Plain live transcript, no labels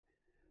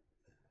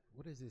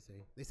What does it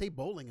say? They say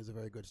bowling is a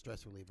very good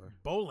stress reliever.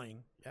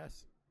 Bowling?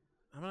 Yes.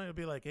 I'm not going to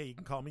be like, hey, you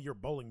can call me your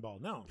bowling ball.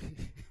 No.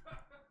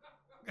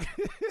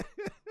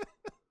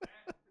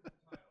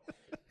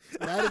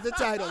 That is the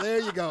title. There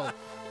you go.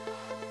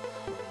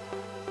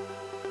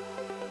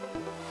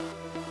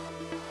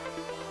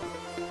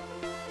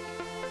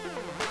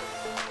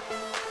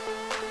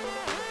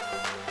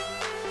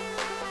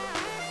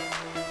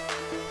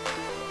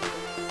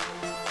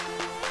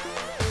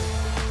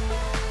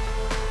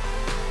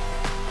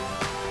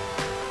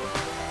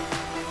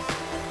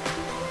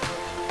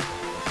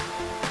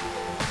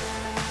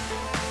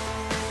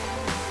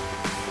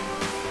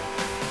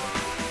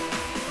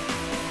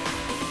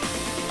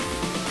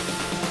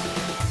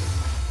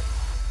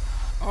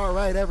 All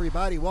right,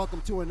 everybody, welcome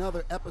to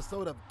another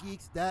episode of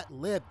Geeks That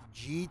Live,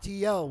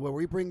 GTL, where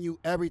we bring you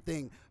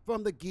everything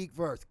from the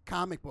Geekverse,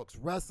 comic books,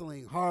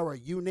 wrestling, horror,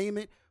 you name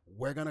it,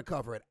 we're going to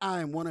cover it.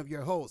 I'm one of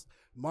your hosts,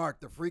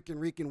 Mark the Freakin'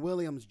 Reekin'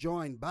 Williams,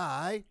 joined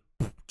by...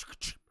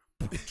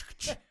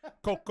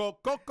 Coco,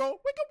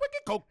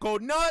 Coco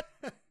Nut.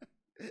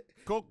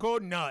 Coco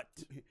Nut.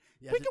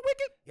 Wicked.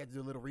 You had to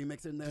do a little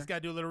remix in there? Just got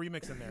to do a little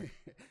remix in there.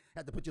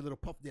 Had to put your little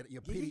puff,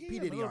 your P. A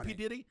Diddy little on P. it.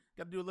 Diddy.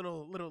 Got to do a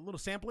little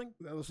sampling.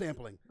 A little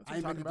sampling. That's I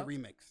what I'm invented the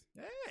talking remix.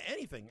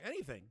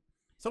 Anything.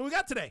 So what we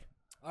got today?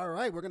 All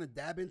right, we're going to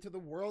dab into the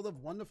world of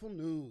wonderful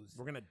news.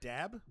 We're going to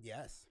dab?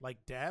 Yes. Like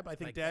dab? I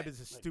think Like dab that, is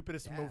the like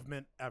stupidest dab.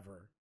 movement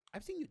ever.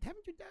 I've seen you.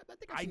 Haven't you dabbed? I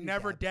think I've I seen you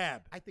never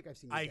dab. I think I've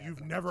seen you dab.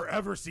 You've never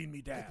ever seen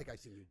me dab. I think I've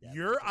seen you dab.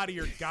 You're out of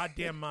your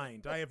goddamn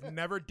mind. I have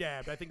never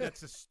dabbed. I think that's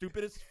the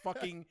stupidest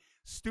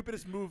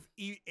move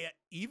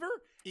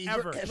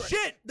ever.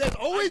 Shit. There's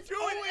always I do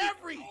it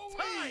every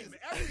time.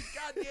 Every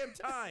goddamn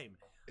time.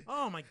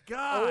 Oh my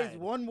god. Always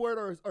one word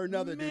or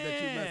another, dude,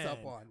 that you mess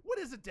up Man. on. What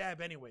is a dab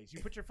anyways?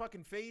 You put your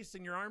fucking face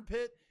in your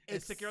armpit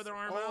and stick your other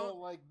arm all out?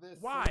 like this.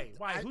 Why?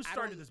 Why? I Who don't-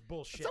 started this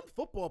bullshit? Some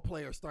football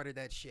player started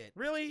that shit.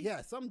 Really?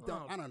 Yeah, some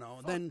dumb. Oh, I don't know.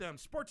 Fuck Then them.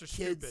 Sports are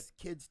stupid.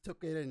 kids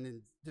took it and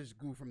then just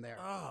grew from there.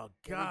 Oh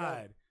There we go.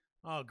 god.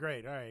 Oh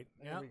great. All right.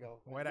 There Yeah. we go.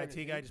 White There IT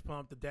it is. guy just pulling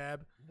up the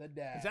dab. The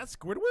dab. Is that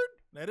Squidward?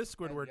 That is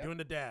Squidward Yep. doing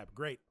the dab.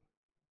 Great.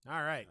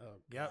 All right. Oh,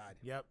 Yep. God.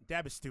 Yep.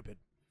 Dab is stupid.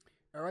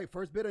 All right,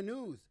 first bit of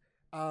news.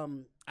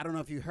 I don't know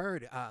if you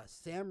heard.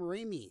 Sam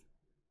Raimi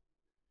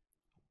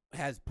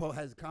has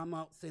come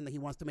out saying that he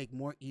wants to make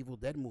more Evil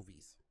Dead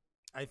movies.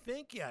 I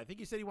think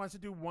he said he wants to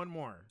do one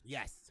more.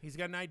 Yes. He's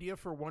got an idea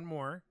for one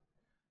more.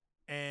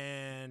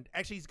 And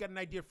actually he's got an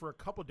idea for a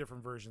couple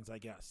different versions, I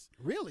guess.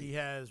 Really? He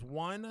has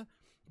one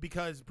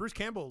because Bruce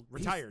Campbell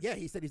retired. Yeah,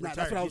 he said he's not.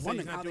 Retired. That's what I He was said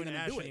wondering. he's not How they're doing going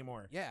to Ash do it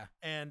anymore. Yeah.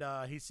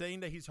 And he's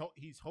saying that he's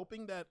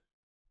hoping that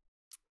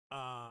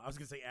I was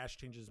going to say Ash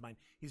changes his mind.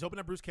 He's hoping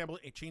that Bruce Campbell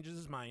changes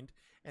his mind.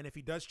 And if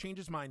he does change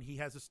his mind, he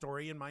has a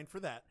story in mind for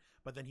that.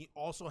 But then he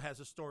also has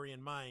a story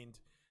in mind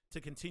to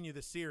continue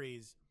the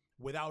series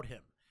without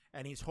him.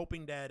 And he's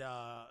hoping that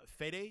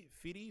Fede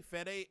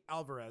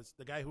Alvarez,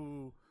 the guy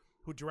who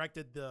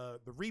directed the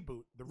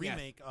reboot, the Yes.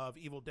 remake of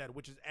Evil Dead,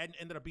 which is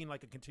ended up being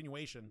like a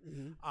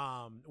continuation,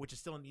 which is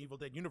still in the Evil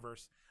Dead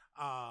universe.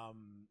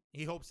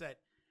 He hopes that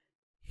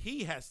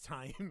he has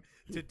time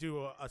to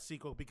do a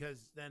sequel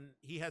because then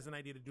he has an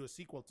idea to do a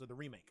sequel to the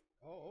remake.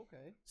 Oh,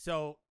 okay.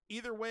 So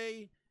either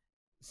way,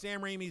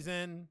 Sam Raimi's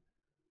in.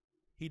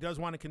 He does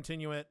want to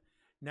continue it.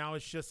 Now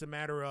it's just a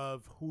matter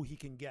of who he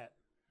can get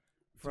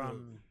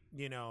from,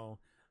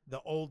 the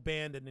old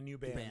band and the new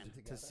band to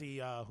together.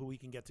 see who he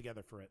can get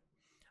together for it.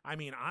 I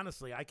mean,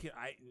 honestly,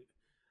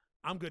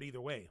 I'm good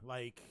either way.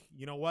 Like,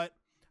 you know what?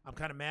 I'm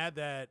kind of mad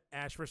that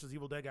Ash vs.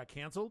 Evil Dead got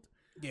canceled.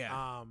 Yeah.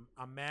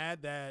 I'm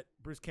mad that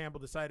Bruce Campbell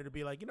decided to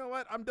be like, you know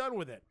what? I'm done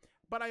with it.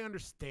 But I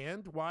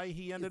understand why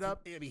he ended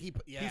up. I mean,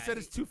 He said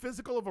it's too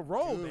physical of a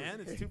role, Dude. man.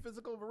 It's too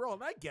physical of a role,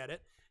 and I get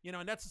it.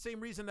 And that's the same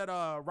reason that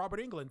Robert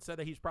Englund said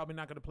that he's probably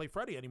not going to play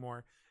Freddy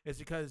anymore. Is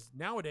because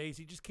nowadays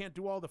he just can't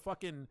do all the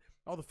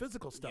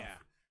physical stuff.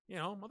 Yeah.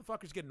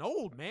 Motherfucker's getting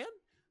old, man.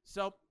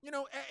 So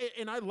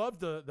and I love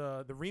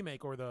the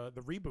remake or the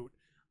reboot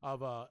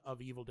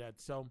of Evil Dead.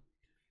 So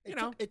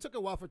it took a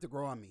while for it to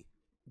grow on me.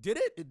 did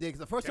it? It did. 'Cause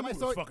the first That time I movie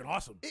saw was it, fucking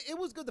awesome. it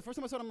was good. The first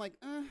time I saw it, I'm like,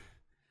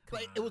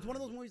 Like, it was one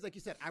of those movies, like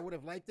you said, I would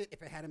have liked it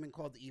if it hadn't been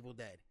called The Evil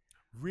Dead.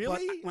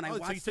 Really? But when I so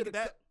watched you took it,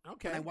 that?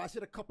 Okay. When I watched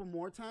it a couple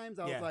more times,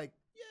 I Yeah. was like,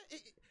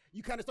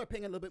 you kind of start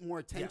paying a little bit more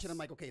attention. Yes. I'm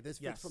like, okay, this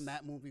fits Yes. from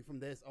that movie, from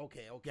this.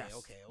 Okay.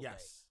 Yes.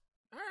 Yes.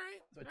 All right.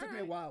 So it took me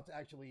a while to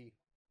actually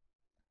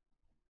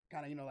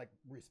kind of, like,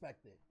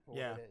 respect it for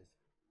Yeah. what it is.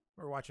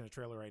 We're watching a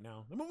trailer right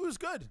now. The movie was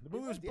good. The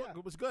movie was yeah.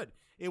 it was good.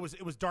 It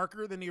was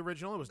darker than the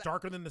original. It was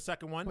darker than the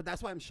second one. But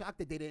that's why I'm shocked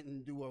that they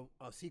didn't do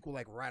a sequel,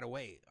 like, right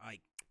away.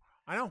 Like,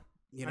 I know.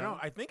 you I know? know.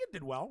 I think it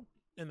did well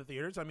in the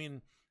theaters. I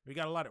mean, we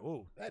got a lot of.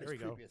 Oh, That is there you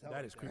go. creepy as hell That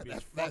right is there. creepy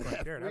as That's- fuck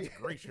right there. that's That's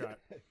a great shot.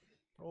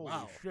 Holy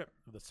Wow. shit!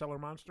 The cellar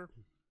monster.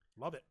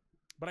 Love it.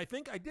 But I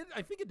think it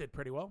did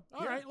pretty well.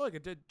 All Yeah. right, look,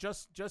 it did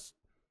just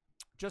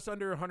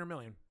under 100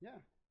 million. Yeah.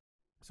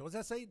 So what's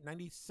that say?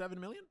 97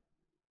 million?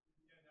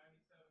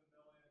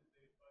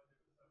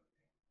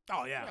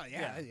 Oh yeah, Well,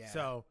 yeah.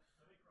 So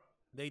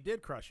They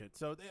did crush it.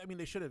 So I mean,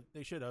 they should have.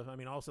 They should have. I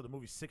mean, also the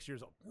movie's 6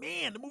 years old.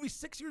 Man, the movie's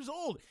 6 years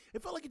old.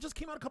 It felt like it just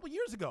came out a couple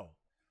years ago.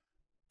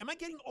 Am I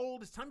getting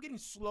old? Is time getting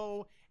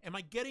slow? Am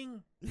I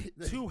getting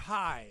too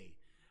high?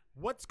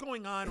 What's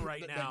going on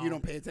right now? You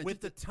don't pay attention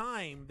with the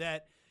time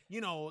that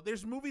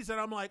there's movies that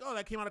I'm like, oh,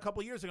 that came out a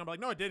couple years ago. I'm like,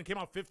 no, it didn't. It came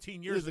out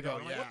 15 years ago.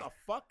 I'm like, what the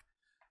fuck?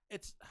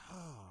 It's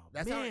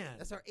man.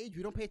 That's our age.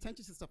 We don't pay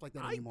attention to stuff like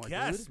that I anymore.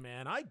 guess, dude.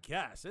 man. I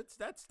guess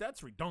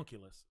that's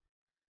ridiculous,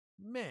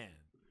 man.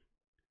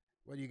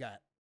 What do you got?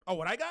 Oh,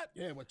 what I got?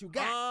 Yeah, what you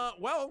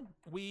got? Well,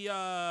 we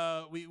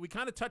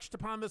kind of touched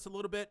upon this a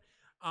little bit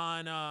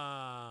on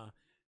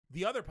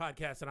the other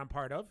podcast that I'm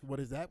part of. What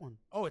is that one?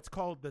 Oh, it's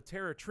called the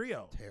Terror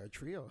Trio. Terror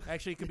Trio.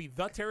 Actually, it could be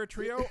the Terror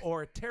Trio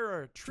or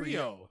Terror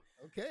Trio.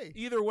 Okay.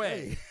 Either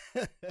way,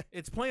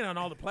 it's playing on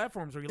all the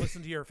platforms where you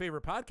listen to your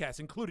favorite podcasts,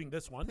 including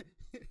this one.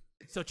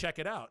 So check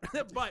it out.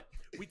 But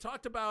we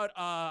talked about,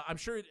 I'm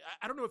sure,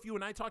 I don't know if you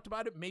and I talked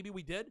about it. Maybe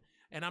we did,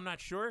 and I'm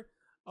not sure.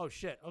 Oh,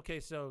 shit.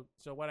 Okay, so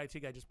what I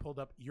think I just pulled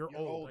up. You're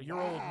old.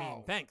 You're old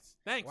meme. Thanks,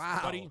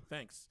 wow. buddy.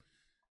 Thanks.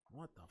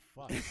 What the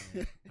fuck,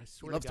 man? I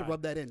swear He loves to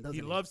rub that in, doesn't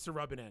he? He loves to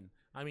rub it in.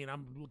 I mean,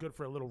 I'm good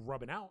for a little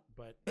rubbing out,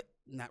 but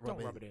not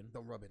don't rub it in.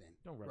 Don't rub it in.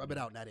 Don't rub it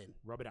out, not in.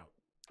 Rub it out.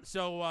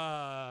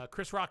 So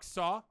Chris Rock's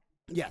Saw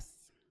yes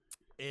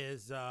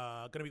is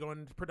going to be going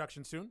into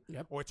production soon.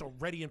 Yep. Or it's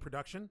already in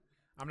production.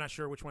 I'm not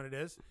sure which one it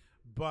is,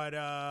 but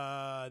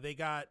they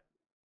got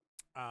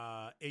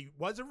it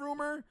was a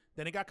rumor,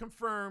 then it got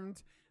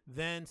confirmed,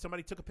 then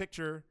somebody took a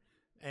picture,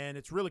 and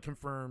it's really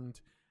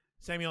confirmed.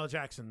 Samuel L.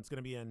 Jackson's going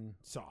to be in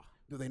Saw.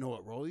 Do they know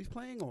what role he's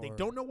playing? Or? They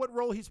don't know what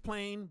role he's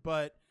playing,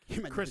 but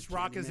Chris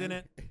Rock is in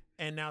man. it,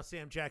 and now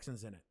Sam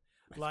Jackson's in it.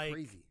 That's like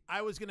crazy.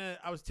 I was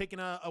taking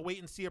a wait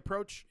and see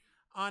approach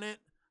on it.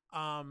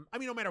 I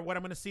mean, no matter what,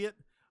 I'm going to see it.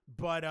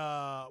 But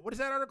what does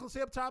that article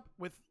say up top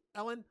with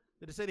Ellen?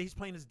 Did it say that he's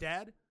playing his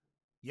dad?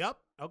 Yep.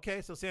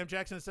 Okay, so Sam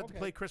Jackson is set to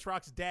play Chris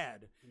Rock's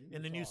dad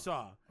in the new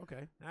Saw.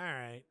 Okay. All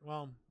right.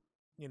 Well,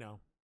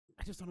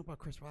 I just don't know about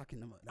Chris Rock.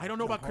 I don't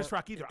know about Chris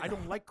Rock either. I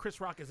don't like Chris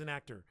Rock as an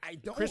actor. I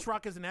don't. Chris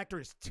Rock as an actor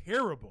is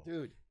terrible.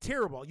 Dude.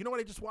 Terrible. You know what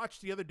I just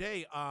watched the other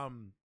day?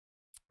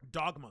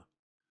 Dogma.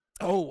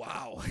 Oh,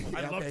 wow.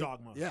 I love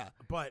Dogma. Yeah.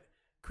 But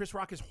Chris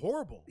Rock is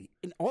horrible.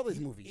 In all his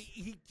movies.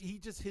 He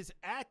just, his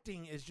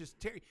acting is just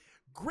terrible.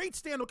 Great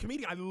stand-up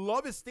comedian. I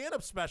love his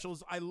stand-up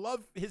specials. I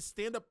love his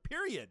stand-up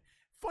period.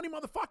 Funny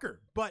motherfucker.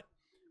 But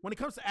when it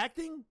comes to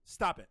acting,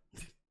 stop it.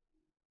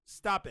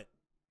 Stop it.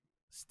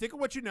 Stick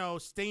with what you know.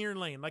 Stay in your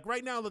lane. Like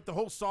right now, the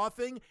whole Saw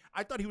thing,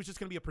 I thought he was just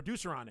going to be a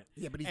producer on it.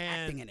 Yeah, but he's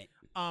acting in it.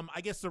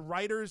 I guess the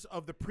writers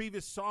of the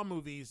previous Saw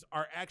movies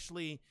are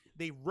actually,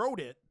 they wrote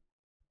it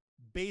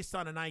based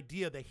on an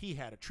idea that he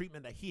had, a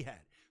treatment that he had.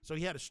 So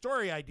he had a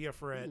story idea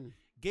for it,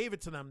 gave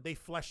it to them, they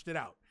fleshed it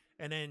out.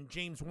 And then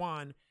James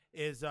Wan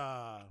is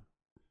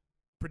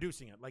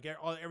producing it. Like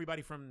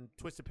everybody from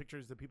Twisted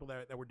Pictures, the people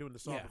that were doing the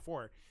Saw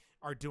before,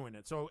 are doing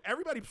it. So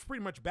everybody's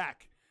pretty much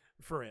back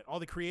for it. All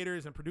the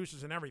creators and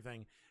producers and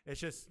everything. It's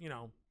just,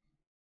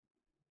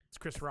 it's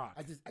Chris Rock.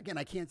 I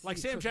can't see. Like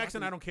Sam Chris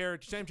Jackson, Rock. I don't care.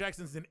 Sam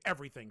Jackson's in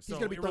everything. So he's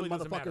going to be throwing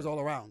motherfuckers all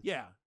around.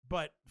 Yeah,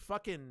 but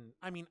fucking,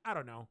 I mean, I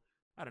don't know.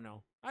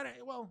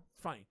 Well,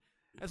 it's fine.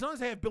 As long as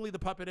they have Billy the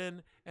Puppet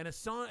in, and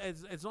as long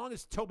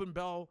as Tobin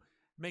Bell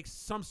makes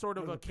some sort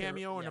of a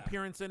cameo and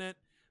appearance in it,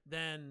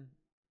 then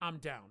I'm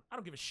down. I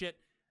don't give a shit.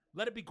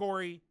 Let it be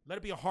gory. Let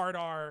it be a hard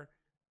R.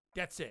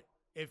 That's it.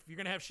 If you're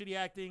going to have shitty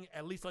acting,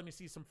 at least let me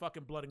see some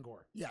fucking blood and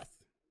gore. Yes.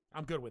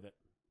 I'm good with it.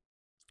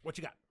 What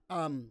you got?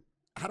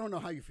 I don't know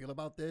how you feel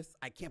about this.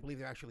 I can't believe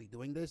they're actually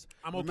doing this.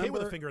 I'm okay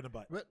with a finger in the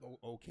butt.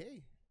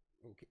 Okay.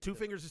 2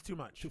 fingers is too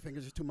much. 2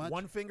 fingers is too much.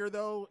 1 finger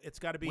though, it's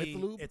got to be. With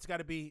lube? It's got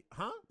to be,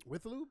 huh?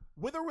 With lube?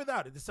 With or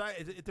without it.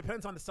 It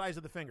depends on the size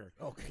of the finger.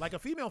 Okay. Like a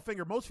female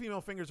finger, most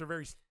female fingers are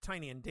very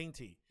tiny and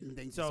dainty.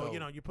 So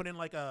you put in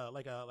like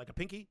a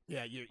pinky.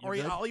 Yeah, you're or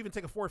good? I'll even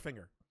take a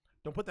forefinger.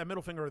 Don't put that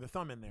middle finger or the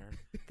thumb in there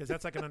because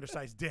that's like an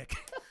undersized dick.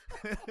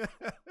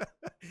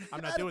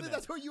 I'm not doing that.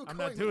 That's where you. I'm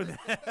not doing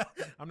that.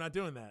 I'm not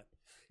doing that.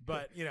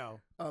 But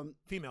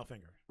female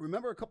finger.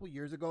 Remember a couple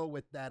years ago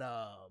with that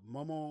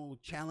Momo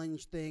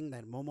challenge thing,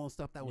 that Momo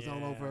stuff that was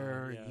all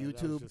over YouTube.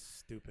 That was just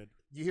stupid.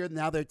 You hear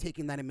now they're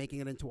taking that and making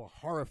it into a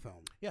horror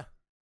film. Yeah.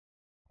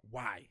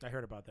 Why? I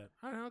heard about that.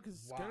 I don't know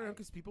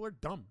because people are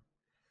dumb.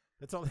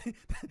 That's all.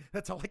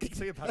 That's all I can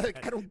say about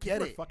that. I don't get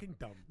people it. Are fucking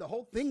dumb. The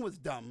whole thing was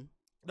dumb.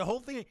 The whole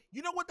thing.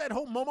 You know what? That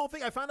whole Momo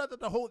thing. I found out that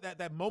the whole that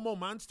Momo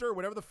monster,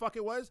 whatever the fuck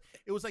it was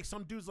like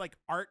some dude's like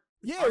art.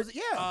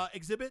 Yeah,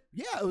 exhibit.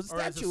 Yeah, it was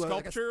a statue,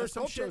 sculpture, or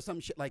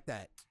some shit like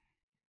that.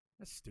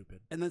 That's stupid.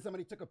 And then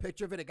somebody took a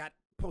picture of it. It got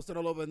posted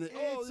all over. And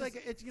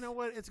it's you know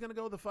what? It's gonna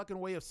go the fucking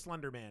way of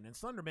Slender Man, and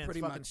Slender Man's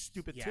fucking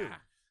stupid too.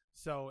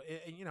 So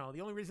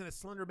the only reason that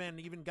Slender Man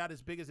even got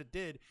as big as it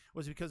did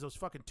was because those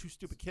fucking 2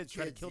 stupid kids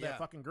tried to kill that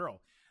fucking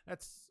girl.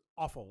 That's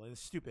awful and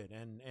stupid,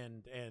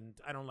 and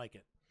I don't like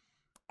it.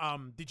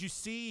 Did you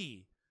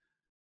see?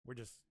 We're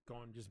just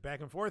going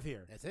back and forth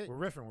here. That's it. We're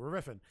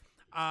riffing.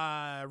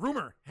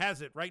 Rumor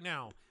has it right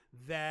now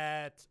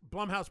that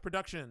Blumhouse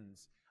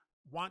Productions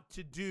want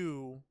to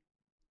do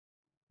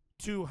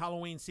 2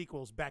 Halloween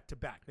sequels back to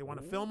back. They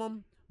want to film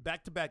them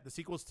back to back. The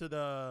sequels to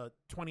the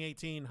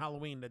 2018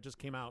 Halloween that just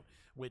came out,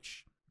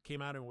 which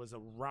came out and was a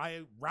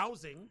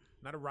rousing,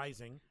 not a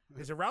rising.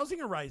 Is it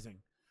rousing or rising?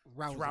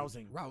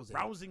 Rousing.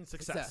 Rousing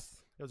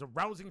success. It was a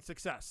rousing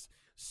success.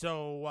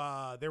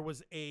 So there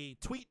was a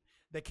tweet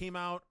that came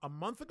out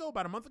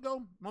about a month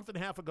and a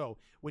half ago,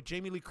 with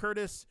Jamie Lee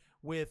Curtis,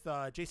 with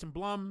Jason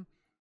Blum,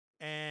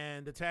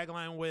 and the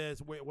tagline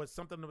was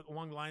something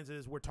along the lines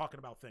is, "We're talking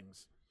about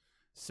things."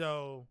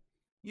 So,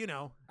 I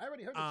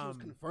already heard that she was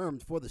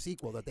confirmed for the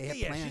sequel, that they had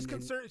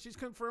planned. She's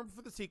confirmed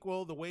for the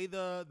sequel. The way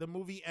the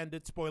movie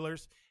ended,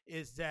 spoilers,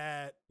 is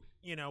that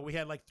we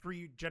had like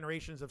 3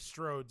 generations of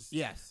Strodes.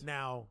 Yes.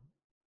 Now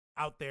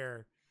out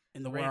there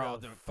in the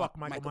world, fuck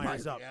Michael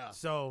Myers up. Yeah.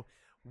 So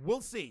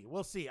we'll see.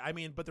 I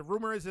mean, but the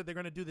rumor is that they're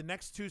going to do the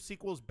next 2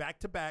 sequels back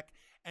to back,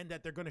 and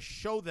that they're going to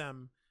show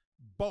them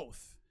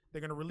both.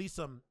 They're going to release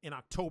them in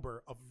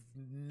October of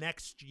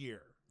next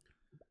year.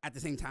 At the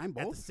same time,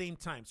 both? At the same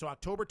time. So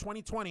October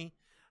 2020,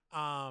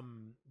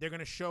 they're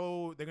going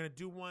to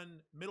do one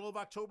middle of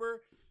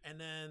October,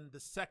 and then the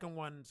second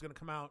one is going to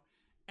come out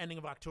ending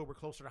of October,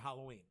 closer to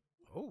Halloween.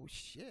 Oh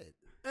shit.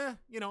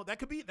 That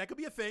could be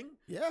a thing.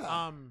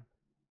 Yeah.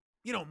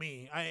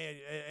 Me,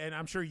 and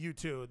I'm sure you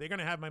too. They're going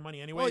to have my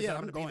money anyway. Oh, yeah,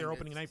 I'm going to be their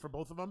opening night for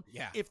both of them.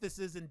 Yeah. If this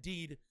is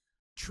indeed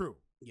true.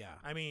 Yeah.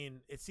 I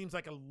mean, it seems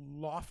like a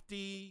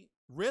lofty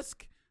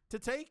risk to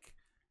take,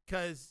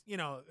 because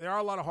there are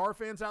a lot of horror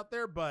fans out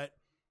there, but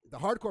the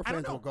hardcore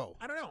fans will go.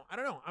 I don't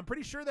know. I'm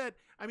pretty sure that,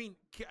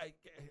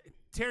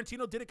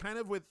 Tarantino did it kind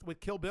of with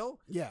Kill Bill.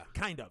 Yeah.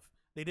 Kind of.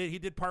 He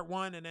did part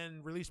 1 and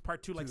then released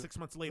part 2 like 6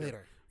 months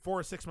later. 4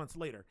 or 6 months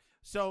later.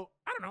 So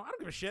I don't know. I don't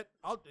give a shit.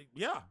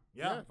 Yeah.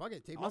 Fuck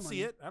it. I'll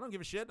see it. I don't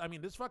give a shit. I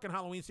mean, this fucking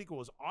Halloween sequel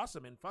was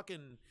awesome, and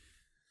fucking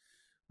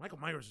Michael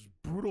Myers is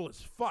brutal as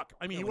fuck.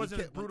 I mean, he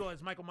wasn't as brutal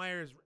as Michael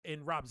Myers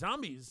in Rob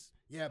Zombie's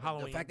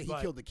Halloween. The fact that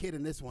he killed the kid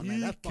in this one,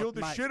 he killed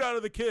the shit out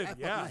of the kid. That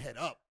fucked my head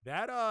up.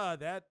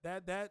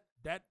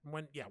 That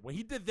when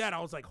he did that, I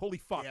was like, holy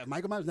fuck. Yeah,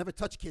 Michael Myers never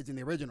touched kids in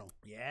the original.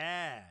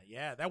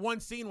 Yeah. That one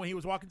scene when he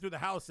was walking through the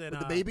house and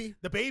with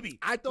the baby.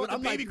 I thought the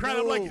baby cried.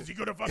 No. I'm like, is he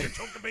gonna fucking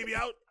choke the baby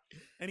out?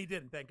 And he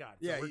didn't. Thank God.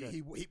 Yeah,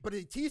 but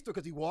he teased her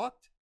because he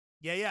walked.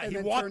 Yeah. He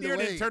walked there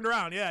and then turned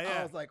around. Yeah.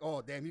 I was like,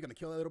 oh damn, you're gonna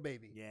kill that little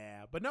baby.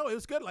 Yeah, but no, it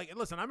was good. Like,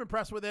 listen, I'm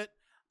impressed with it.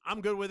 I'm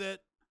good with it.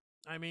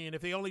 I mean,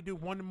 if they only do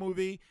one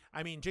movie,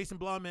 Jason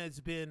Blum has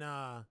been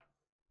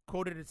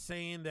quoted as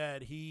saying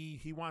that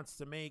he wants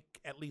to make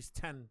at least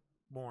 10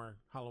 more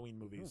Halloween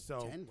movies.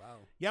 So 10?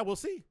 Wow. Yeah, we'll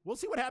see. We'll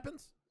see what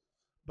happens.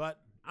 But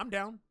I'm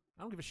down.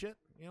 I don't give a shit.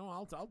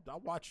 I'll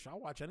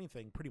watch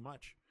anything pretty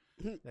much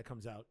that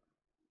comes out,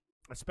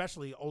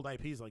 especially old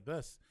IPs like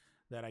this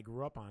that I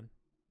grew up on.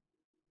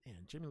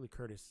 And Jamie Lee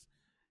Curtis,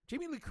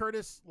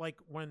 like,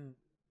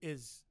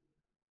 is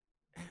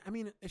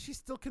she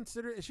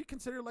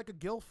considered like a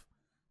GILF?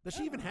 Does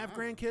she even have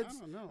grandkids? I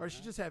don't know. Or does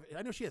she just have,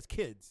 I know she has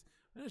kids.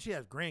 I know she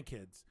has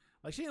grandkids.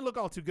 Like, she didn't look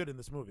all too good in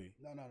this movie.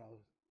 No.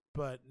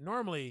 But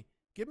normally,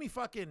 give me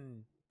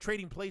fucking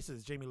Trading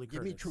Places, Jamie Lee Curtis.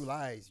 Give me True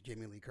Lies,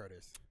 Jamie Lee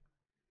Curtis.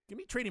 Give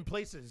me Trading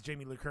Places,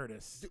 Jamie Lee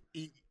Curtis.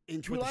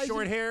 In True with Lies, the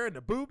short hair and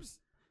the boobs.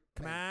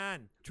 Come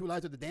on. True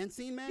Lies with the dance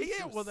scene, man?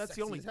 Yeah, well, that's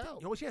the only.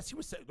 Yes, she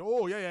was.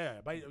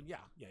 Yeah.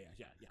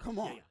 Come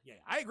on. Yeah.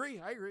 I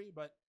agree.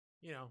 But,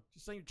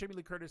 just saying Jamie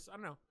Lee Curtis, I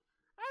don't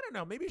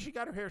know. Maybe she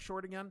got her hair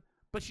short again.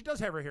 But she does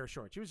have her hair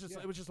short. It was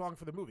just long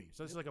for the movie.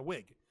 So it's like a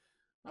wig.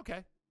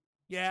 Okay.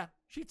 Yeah,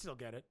 she'd still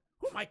get it.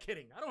 Who am I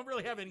kidding? I don't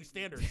really have any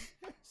standards.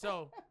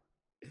 So,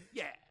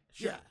 yeah,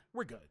 sure. Yeah.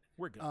 We're good.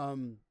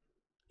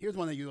 Here's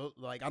one that you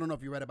like. I don't know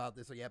if you read about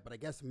this or yet, but I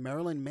guess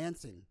Marilyn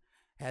Manson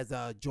has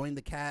joined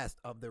the cast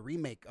of the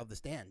remake of The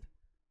Stand.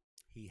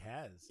 He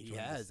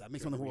has. I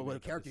mean,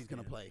 what character he's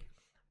going to play.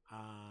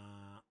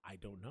 I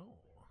don't know.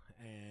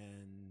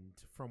 And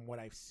from what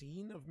I've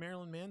seen of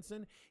Marilyn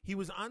Manson, he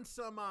was on this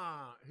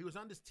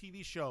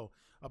TV show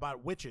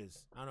about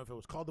witches. I don't know if it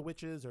was called The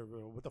Witches or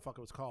what the fuck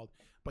it was called,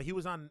 but he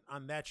was on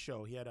that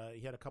show. He had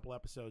a couple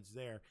episodes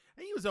there,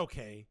 and he was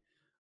okay.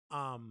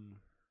 I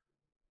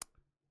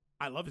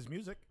love his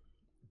music,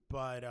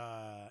 but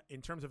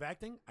in terms of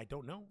acting, I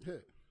don't know.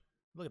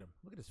 Look at him.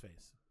 Look at his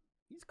face.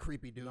 He's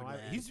creepy, dude. Man.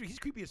 He's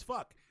creepy as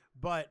fuck.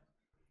 But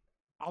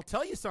I'll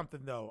tell you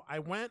something, though. I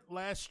went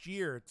last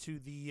year to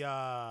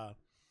the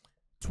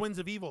Twins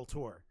of Evil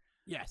tour.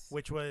 Yes.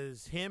 Which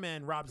was him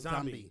and Rob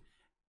Zombie.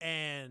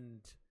 And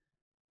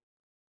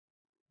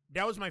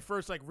that was my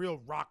first like real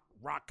rock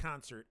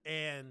concert.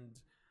 And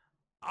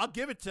I'll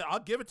give it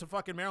to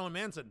fucking Marilyn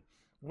Manson.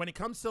 When it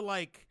comes to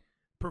like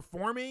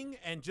performing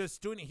and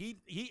just doing it,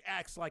 he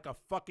acts like a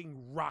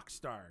fucking rock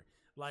star.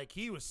 Like,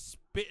 he was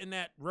spitting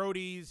at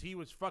roadies. He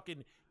was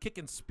fucking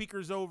kicking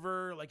speakers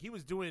over. Like, he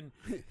was doing,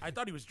 I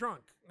thought he was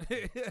drunk.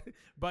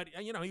 But,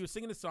 he was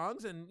singing his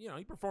songs and,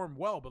 he performed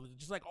well. But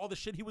just like all the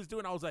shit he was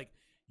doing, I was like,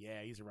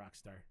 yeah, he's a rock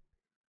star.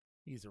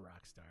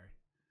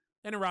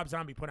 And then Rob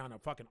Zombie put on a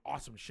fucking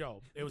awesome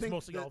show. It was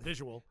mostly all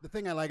visual. The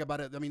thing I like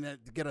about it, I mean, to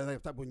get on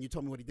that, when you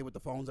told me what he did with the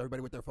phones,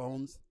 everybody with their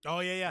phones.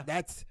 Oh yeah.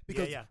 That's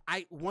because Yeah.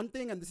 one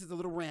thing, and this is a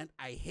little rant,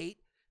 I hate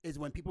is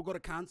when people go to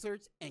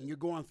concerts and you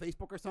go on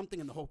Facebook or something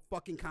and the whole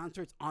fucking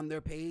concert's on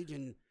their page,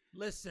 and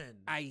Listen,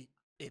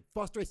 it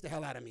frustrates the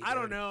hell out of me. I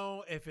don't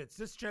know if it's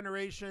this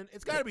generation.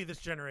 It's got to be this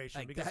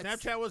generation like because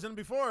that's- Snapchat wasn't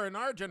before in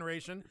our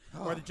generation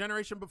or the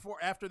generation before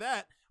after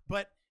that.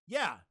 But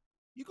yeah,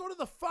 you go to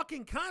the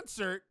fucking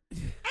concert.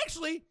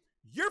 Actually,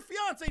 your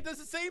fiance does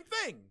the same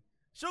thing.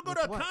 She'll go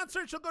to a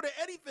concert, she'll go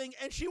to anything,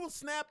 and she will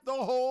snap the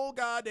whole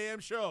goddamn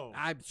show.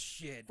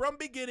 Shit. From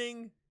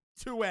beginning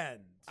to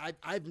end.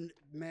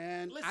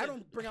 Man, Listen, I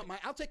don't bring out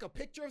I'll take a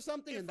picture of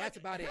something and that's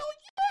about it. Hell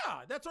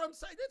yeah, that's what I'm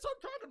saying. That's what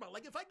I'm talking about.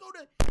 Like if I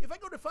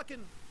go to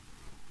fucking,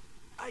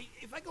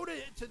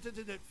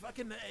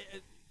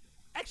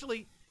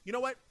 actually, you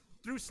know what?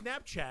 Through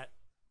Snapchat.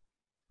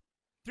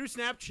 Let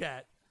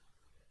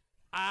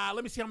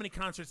me see how many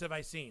concerts have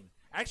I seen.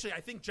 Actually, I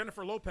think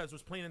Jennifer Lopez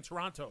was playing in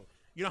Toronto.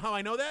 You know how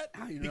I know that?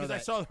 How you know because that?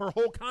 I saw her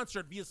whole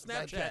concert via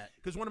Snapchat.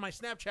 Because one of my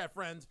Snapchat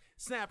friends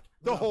snapped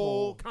the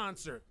whole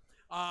concert.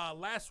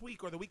 Last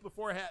week or the week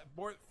before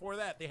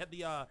that, they had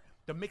the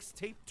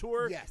mixtape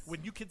tour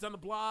with New Kids on the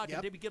Block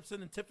and David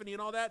Gibson and Tiffany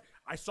and all that.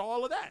 I saw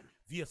all of that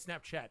via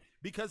Snapchat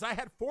because I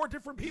had 4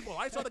 different people.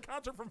 I saw the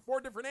concert from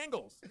 4 different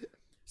angles.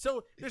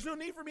 So there's no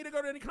need for me to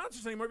go to any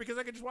concerts anymore because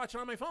I can just watch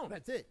it on my phone.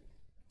 That's it.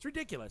 It's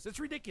ridiculous. It's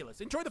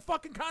ridiculous. Enjoy the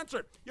fucking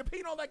concert. You're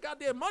paying all that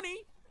goddamn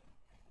money.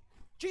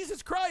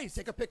 Jesus Christ.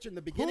 Take a picture in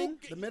the beginning,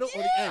 the middle,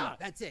 or the end.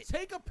 That's it.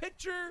 Take a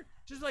picture,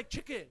 just like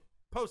chicken,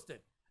 post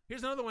it.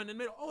 Here's another one in the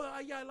middle. Oh,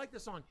 yeah, I like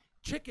this song.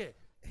 Chicken,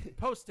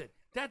 post it.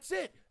 That's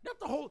it. Not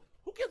the whole.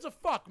 Who gives a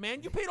fuck,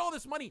 man? You paid all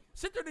this money.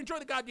 Sit there and enjoy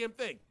the goddamn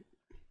thing.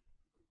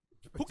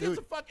 Who gives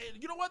a fuck?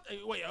 You know what?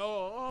 Wait,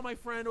 my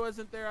friend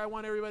wasn't there. I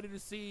want everybody to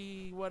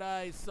see what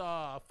I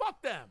saw.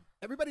 Fuck them.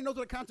 Everybody knows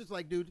what a concert's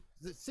like, dude.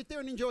 Sit there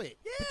and enjoy it.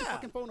 Yeah. Put your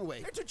fucking phone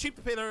away. They're too cheap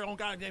to pay their own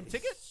goddamn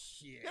ticket.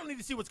 Shit. They don't need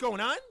to see what's going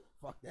on.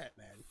 Fuck that,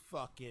 man.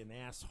 Fucking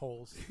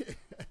assholes.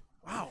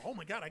 Wow. Oh,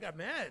 my God. I got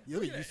mad. You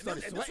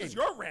started sweating. This was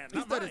your rant, You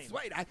not started mine.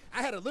 sweating.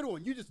 I had a little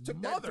one. You just took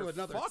that to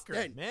another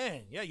extent.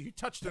 Man. Yeah, you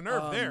touched a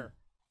nerve there.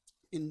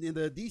 In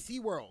the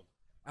DC world,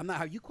 I'm not.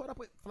 Have you caught up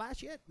with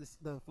Flash yet?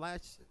 The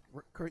Flash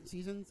current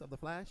seasons of the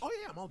Flash. Oh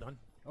yeah, I'm all done.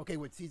 Okay,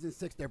 with season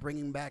 6, they're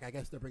bringing back. I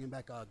guess they're bringing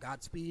back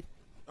Godspeed.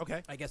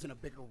 Okay. I guess in a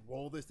bigger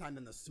role this time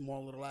than the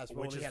small little ass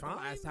role Which he is had fine.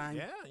 the last time.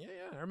 Yeah.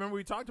 I remember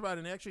we talked about it,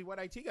 and actually, what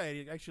IT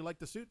guy actually liked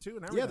the suit too.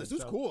 And everything, Yeah, the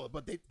suit's cool,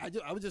 but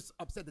I was just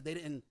upset that they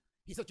didn't.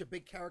 He's such a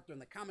big character in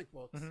the comic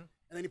books, and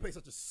then he plays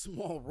such a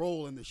small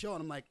role in the show.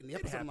 And I'm like, in the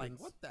episode, I'm like,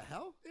 what the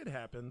hell? It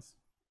happens.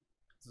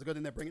 So it's a good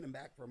thing they're bringing him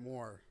back for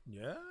more.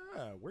 Yeah,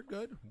 we're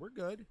good.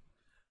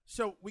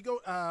 So we go.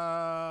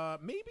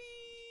 Maybe.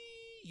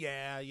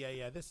 Yeah.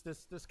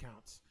 This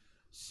counts.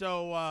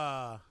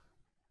 So,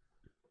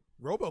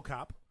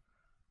 RoboCop.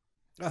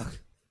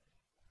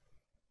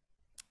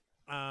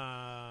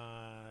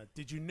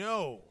 Did you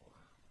know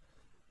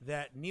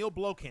that Neil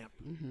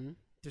Blomkamp,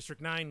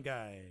 District 9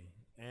 guy,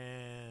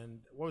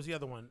 and what was the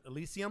other one?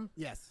 Elysium?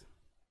 Yes.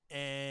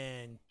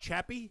 And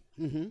Chappie,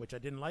 which I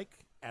didn't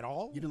like at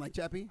all. You didn't like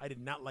Chappie? I did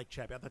not like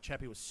Chappie. I thought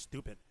Chappie was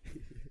stupid.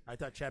 I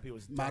thought Chappie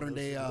was modern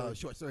day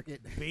Short Circuit.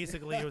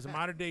 Basically, it was a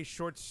modern day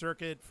Short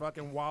Circuit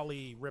fucking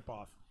Wall-E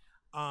ripoff.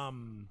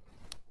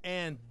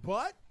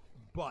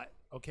 But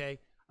okay.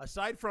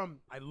 Aside from,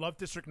 I love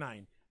District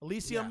 9.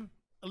 Elysium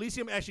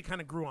actually kind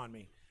of grew on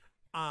me.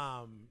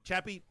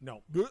 Chappie,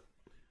 no.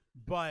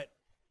 But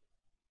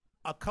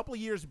a couple of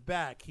years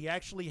back, he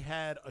actually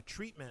had a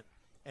treatment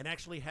and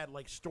actually had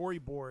like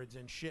storyboards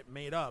and shit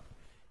made up.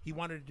 He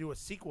wanted to do a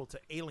sequel to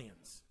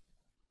Aliens,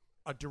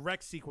 a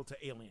direct sequel to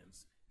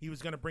Aliens. He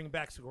was going to bring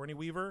back Sigourney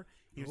Weaver.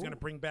 He was going to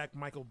bring back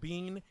Michael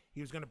Biehn. He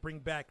was going to bring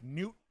back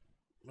Newt.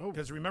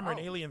 Because remember in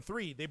Alien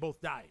 3, they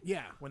both died.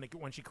 Yeah.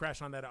 When she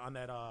crashed on that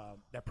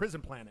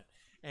prison planet,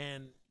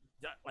 and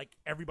like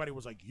everybody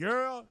was like,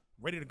 yeah,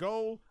 ready to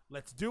go,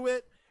 let's do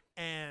it.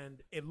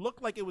 And it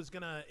looked like it was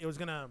gonna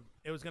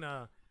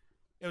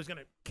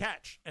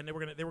catch, and they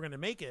were gonna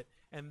make it.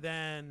 And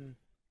then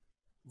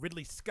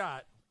Ridley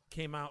Scott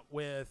came out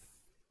with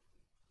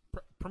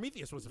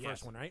Prometheus was the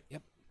first one, right?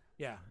 Yep.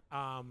 Yeah.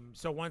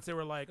 So once they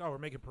were like, oh, we're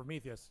making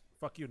Prometheus,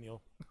 fuck you,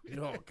 Neil.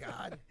 Oh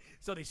God.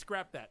 So they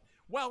scrapped that.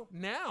 Well,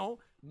 now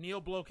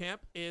Neil Blomkamp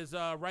is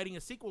writing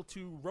a sequel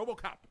to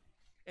RoboCop,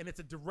 and it's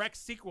a direct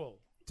sequel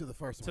to the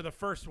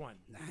first one.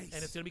 Nice.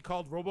 And it's going to be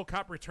called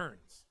RoboCop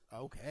Returns.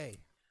 Okay.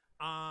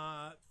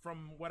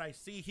 From what I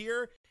see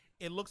here,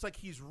 it looks like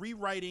he's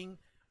rewriting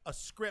a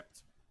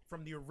script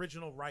from the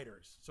original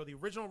writers. So the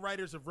original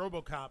writers of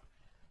RoboCop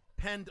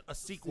penned a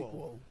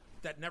sequel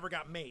that never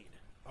got made.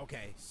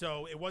 Okay.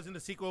 So it wasn't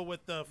a sequel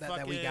with the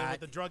with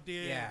the drug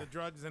deal, the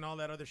drugs and all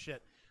that other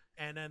shit.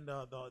 And then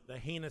the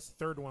heinous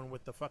third one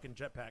with the fucking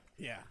jetpack.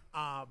 Yeah.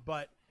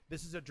 But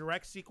this is a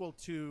direct sequel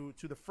to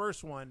the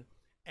first one,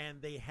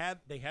 and they had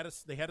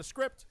a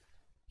script.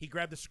 He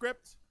grabbed the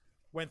script,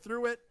 went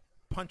through it,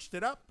 punched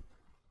it up,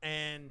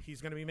 and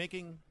he's going to be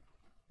making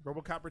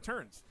RoboCop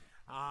Returns.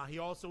 He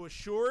also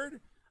assured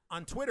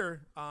on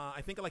Twitter,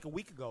 I think like a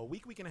week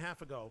and a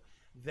half ago,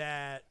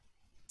 that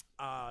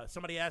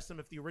somebody asked him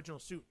if he was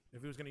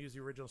going to use the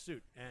original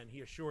suit, and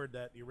he assured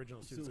that the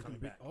original suit is coming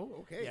back. Oh,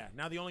 okay. Yeah.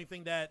 Now the only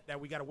thing that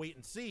we got to wait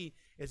and see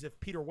is if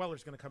Peter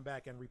Weller's going to come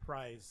back and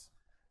reprise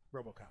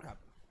RoboCop.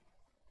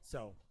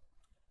 So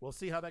we'll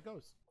see how that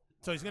goes.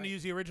 So he's going to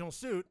use the original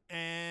suit,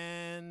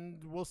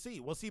 and we'll see.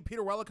 We'll see if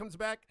Peter Weller comes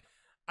back.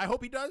 I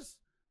hope he does.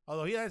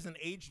 Although he hasn't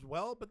aged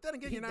well, but then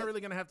again, you're not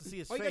really going to have to see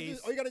his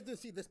face. All you got to do is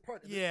see this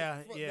part.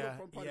 Yeah.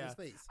 Front part of his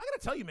face. I got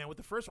to tell you, man, with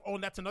the first... Oh,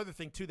 and that's another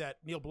thing, too, that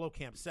Neil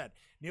Blomkamp said.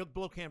 Neil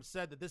Blomkamp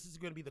said that this is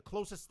going to be the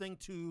closest thing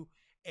to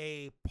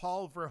a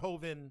Paul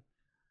Verhoeven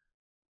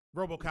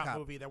RoboCop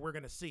movie that we're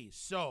going to see.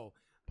 So,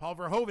 Paul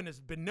Verhoeven has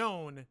been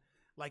known...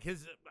 Like the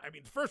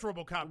first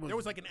RoboCop, there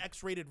was like an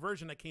X-rated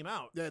version that came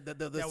out.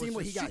 The scene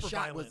where he got shot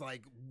violent. was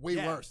like way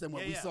worse than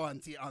what we saw in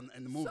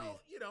the movie.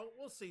 So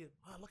we'll see.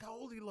 Oh, look how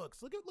old he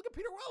looks. Look at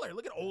Peter Weller.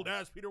 Look at old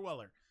ass Peter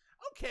Weller.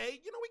 Okay,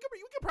 we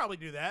could probably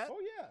do that. Oh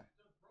yeah.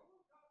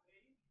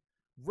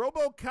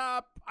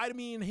 RoboCop. I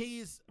mean,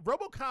 he's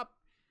RoboCop.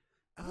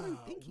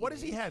 What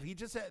does he is? have? He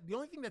just had, the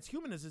only thing that's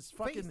human is his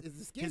fucking is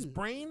the skin. his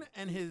brain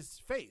and his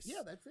face.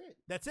 Yeah, that's it.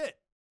 That's it.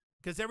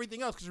 Because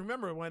everything else. Because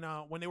remember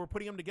when they were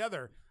putting him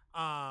together.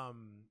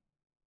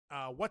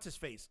 What's his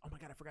face? Oh my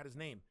god, I forgot his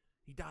name.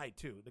 He died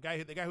too. The guy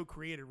who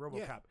created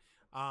RoboCop.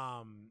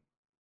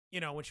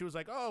 Yeah. When she was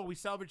like, "Oh, we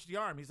salvaged the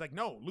arm," he's like,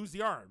 "No, lose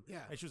the arm."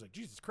 Yeah. And she was like,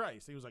 "Jesus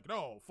Christ!" He was like,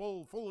 "No,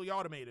 fully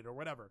automated or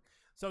whatever."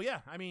 So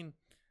yeah, I mean,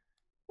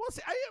 we'll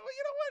see. You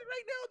know what?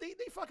 Right now,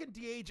 they fucking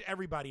de-age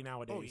everybody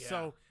nowadays. Oh, yeah.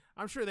 So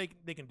I'm sure they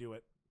can do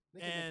it. They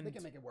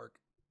can make it work.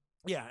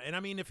 Yeah, and I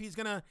mean,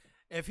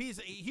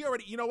 he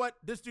already, you know what?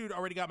 This dude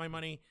already got my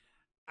money.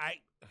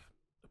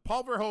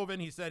 Paul Verhoeven,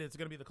 he said it's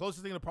going to be the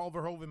closest thing to Paul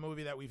Verhoeven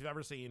movie that we've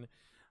ever seen,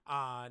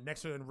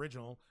 next to an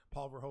original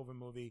Paul Verhoeven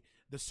movie.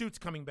 The suit's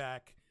coming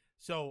back,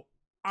 so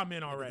I'm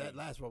in already. That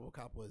last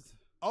RoboCop was...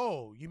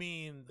 Oh, you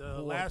mean the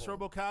horrible. last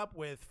RoboCop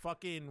with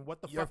fucking,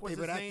 what the Your fuck was his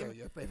favorite name? actor,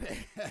 your favorite.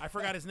 I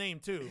forgot his name,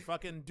 too.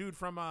 Fucking dude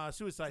from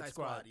Suicide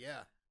Squad.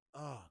 Yeah.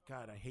 Oh,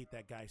 God, I hate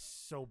that guy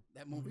so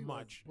That movie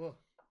much. Was,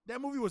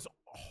 That movie was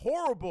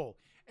horrible.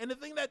 And the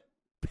thing that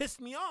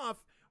pissed me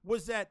off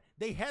was that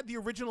they had the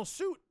original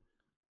suit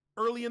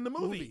early in the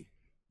movie.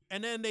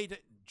 And then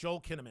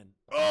Joel Kinnaman.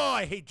 Oh,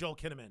 I hate Joel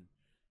Kinnaman.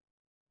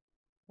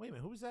 Wait a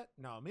minute, who was that?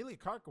 No, Amelia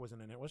Clark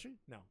wasn't in it, was she?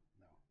 No.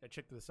 That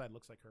chick to the side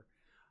looks like her.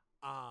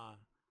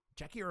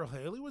 Jackie Earle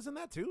Haley was in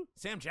that too?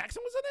 Sam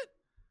Jackson was in it?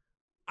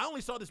 I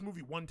only saw this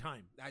movie one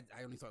time.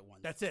 I only saw it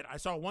once. That's it. I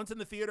saw it once in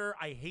the theater.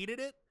 I hated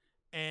it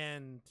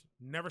and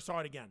never saw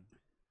it again.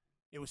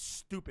 It was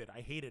stupid.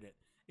 I hated it.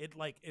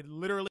 It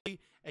literally,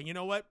 and you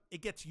know what?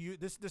 It gets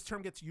this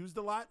term gets used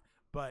a lot,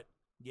 but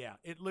yeah,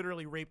 it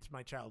literally raped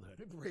my childhood.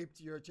 It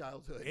raped your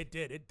childhood. It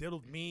did. It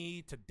diddled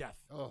me to death.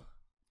 Oh.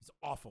 It's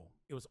awful.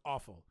 It was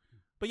awful.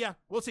 But yeah,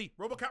 we'll see.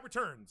 RoboCop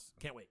returns.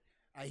 Can't wait.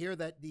 I hear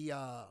that the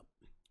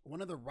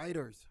one of the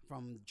writers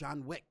from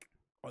John Wick,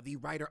 or the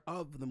writer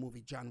of the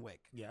movie John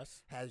Wick,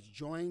 Yes. has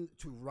joined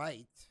to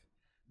write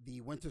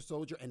the Winter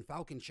Soldier and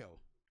Falcon show.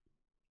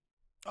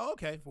 Oh,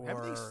 okay.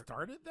 Have they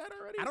started that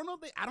already? I don't know.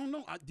 I don't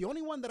know. The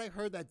only one that I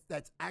heard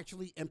that's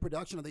actually in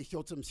production, or they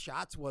showed some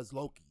shots, was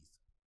Loki's.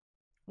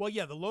 Well,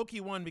 yeah, the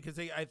Loki one, because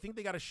I think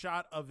they got a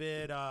shot of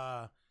it.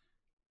 I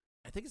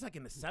think it's like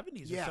in the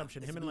 70s or some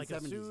shit. Him in like a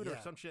 70s, suit or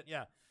some shit.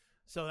 Yeah.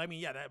 So I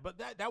mean, yeah,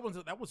 that was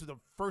the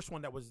first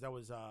one that was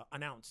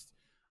announced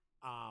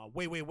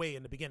way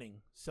in the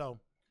beginning.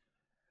 So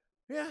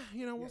yeah,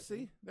 we'll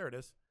see. There it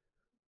is.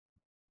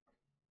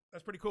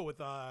 That's pretty cool with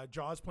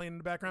Jaws playing in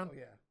the background. Oh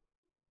yeah.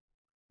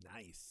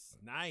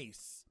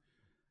 Nice.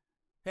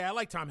 Hey, I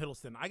like Tom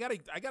Hiddleston. I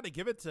gotta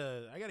give it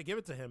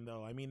to him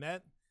though. I mean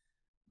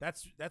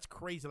that's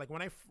crazy. Like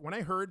when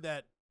I heard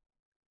that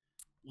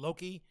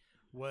Loki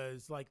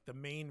was like the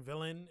main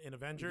villain in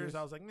Avengers,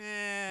 I was like,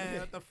 nah,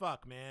 what the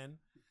fuck, man.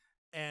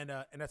 And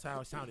that's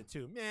how it sounded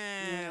too.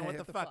 Man, what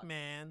the fuck,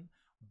 man.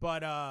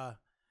 But I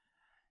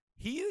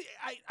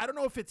don't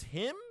know if it's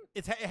him.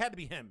 It had to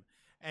be him.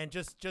 And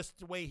just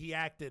the way he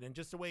acted and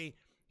just the way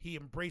he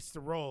embraced the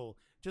role,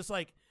 just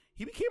like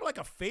he became like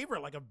a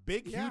favorite, like a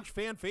big, huge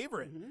fan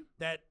favorite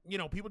that,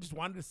 people just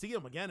wanted to see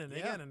him again and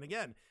again and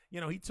again.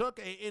 He took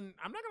and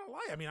I'm not going to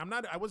lie. I mean,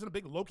 I wasn't a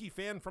big Loki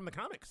fan from the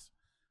comics.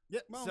 Yeah,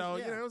 well, so,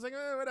 I was like,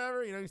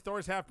 whatever. He's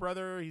Thor's half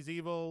brother. He's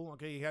evil.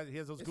 Okay. He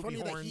has those goofy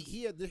horns.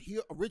 That he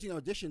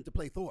originally auditioned to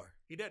play Thor.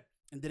 He did.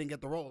 And didn't get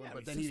the role. Yeah,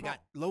 but then he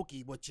got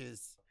Loki, which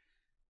is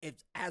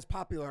it's as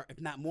popular, if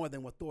not more,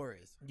 than what Thor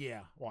is. Yeah.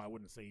 Well, I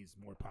wouldn't say he's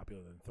more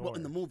popular than Thor. Well,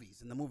 in the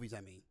movies,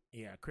 I mean.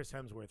 Yeah. Chris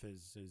Hemsworth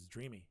is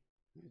dreamy.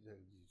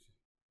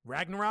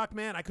 Ragnarok,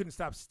 man, I couldn't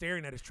stop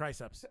staring at his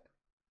triceps.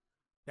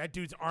 That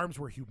dude's arms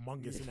were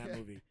humongous in that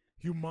movie.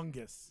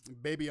 Humongous.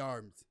 Baby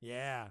arms.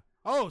 Yeah.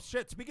 Oh,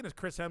 shit. Speaking of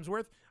Chris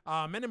Hemsworth,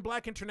 Men in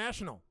Black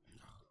International.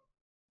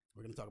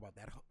 We're going to talk about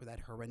that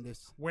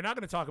horrendous. We're not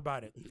going to talk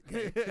about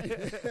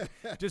it.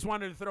 Just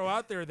wanted to throw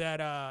out there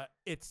that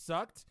it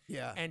sucked.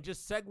 Yeah. And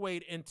just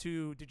segued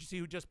into, did you see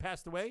who just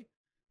passed away?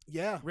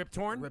 Yeah. Rip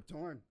Torn.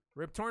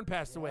 Rip Torn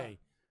passed away.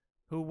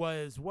 Who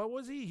was, what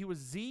was he? He was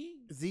Z?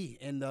 Z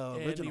in the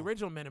In original. the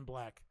original Men in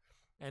Black.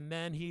 And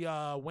then he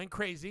went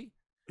crazy.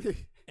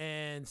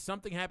 And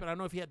something happened. I don't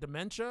know if he had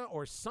dementia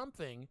or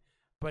something,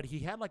 but he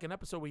had like an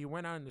episode where he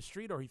went out in the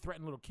street, or he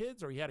threatened little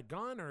kids, or he had a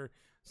gun, or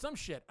some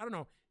shit. I don't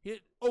know.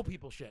 Old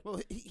people shit. Well,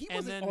 he And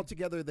wasn't then-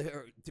 altogether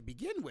there to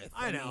begin with.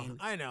 I know, mean,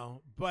 I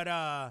know.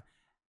 But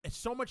it's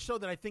so much so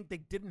that I think they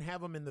didn't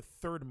have him in the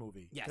third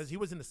movie. Yes. Because he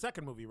was in the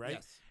second movie, right?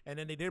 Yes. And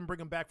then they didn't bring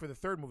him back for the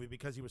third movie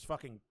because he was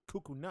fucking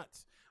cuckoo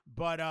nuts.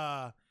 But,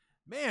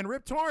 man,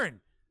 Rip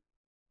Torn.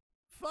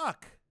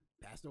 Fuck.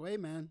 Passed away,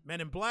 man. Men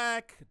in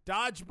Black,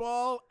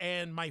 Dodgeball,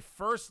 and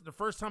the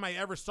first time I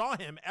ever saw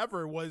him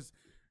ever was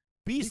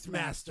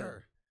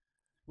Beastmaster.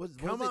 Was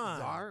Come it on.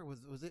 Czar? What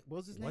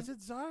was his name? Was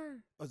it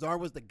Czar? Czar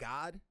was the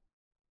god?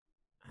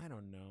 I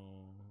don't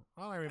know.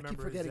 All I I remember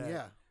keep forgetting, is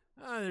that.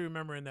 yeah. I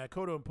remember in that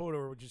Kodo and Poto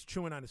were just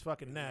chewing on his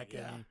fucking neck,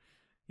 Yeah. and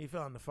he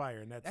fell in the fire,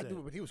 and that's That it.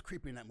 dude, but he was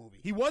creepy in that movie.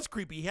 He was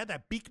creepy. He had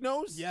that beak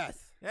nose.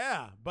 Yes.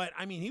 Yeah, but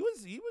I mean, he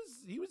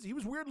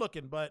was weird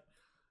looking, but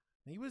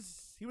he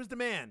was the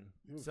man.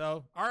 Mm.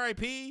 So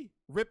R.I.P.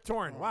 Rip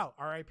Torn. Wow,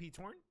 R.I.P.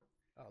 Torn.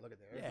 Oh, look at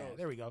there. Yeah,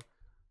 there we go.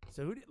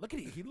 So look at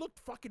it. He looked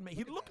fucking.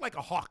 He looked like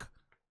a hawk.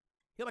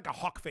 He had like a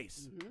hawk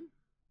face. Mm-hmm.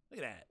 Look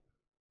at that.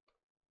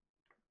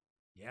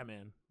 Yeah,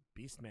 man.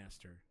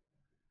 Beastmaster.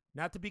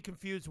 Not to be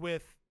confused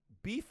with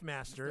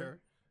Beefmaster,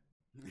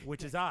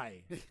 which is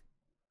I.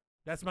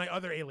 That's my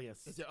other alias.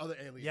 It's your other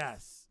alias.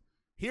 Yes.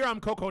 Here I'm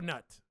Coco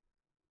Nut.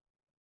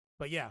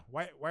 But yeah,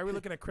 why are we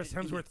looking at Chris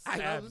Hemsworth's I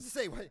was abs? going to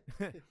say, what?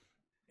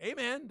 Hey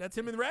man, that's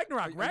him in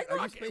Ragnarok. Are you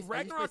Ragnarok was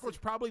spacing-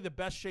 probably the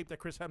best shape that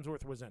Chris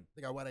Hemsworth was in. I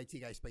think our white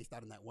IT guy spaced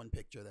out in that one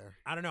picture there.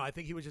 I don't know. I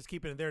think he was just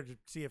keeping it there to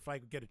see if I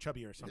could get a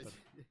chubby or something.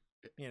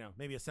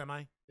 Maybe a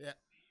semi. Yeah.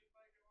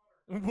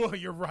 Well,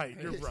 you're right.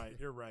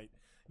 You're right.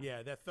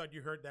 Yeah, that thud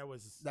you heard, that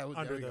was there we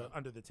go.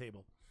 under the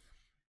table.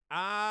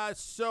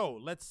 So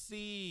let's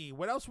see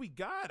what else we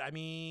got. I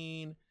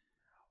mean,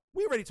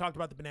 we already talked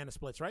about the banana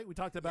splits, right? We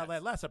talked about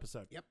that last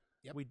episode. Yep.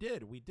 We did.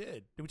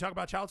 Did we talk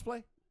about Child's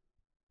Play?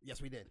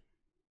 Yes, we did.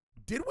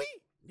 Did we?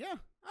 Yeah.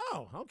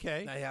 Oh,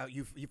 okay.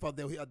 You felt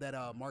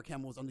that Mark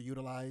Hamill was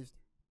underutilized?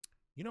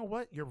 You know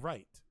what? You're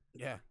right.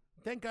 Yeah.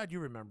 Thank God you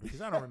remember,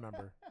 because I don't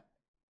remember.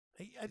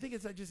 I think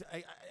it's I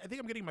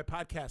think I'm getting my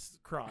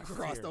podcast crossed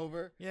here.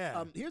 over.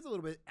 Yeah. Here's a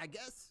little bit. I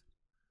guess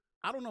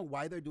I don't know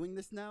why they're doing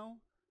this now,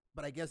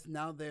 but I guess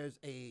now they're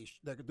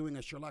doing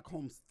a Sherlock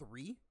Holmes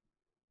 3.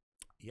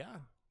 Yeah.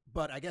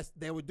 But I guess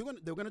they're going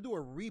to do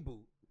a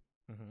reboot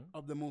Mm-hmm.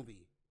 of the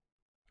movie.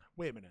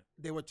 Wait a minute.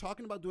 They were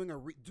talking about doing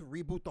to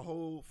reboot the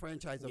whole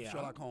franchise of Yeah.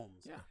 Sherlock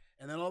Holmes. Yeah.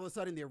 And then all of a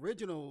sudden, the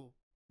original,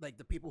 like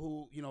the people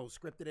who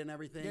scripted it and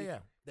everything, Yeah.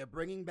 they're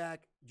bringing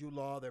back Jude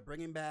Law. They're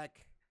bringing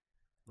back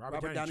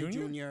Robert Downey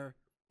Jr. Jr.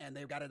 And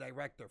they've got a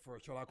director for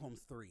Sherlock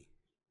Holmes 3.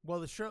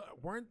 Well,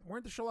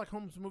 weren't the Sherlock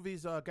Holmes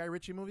movies Guy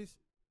Ritchie movies?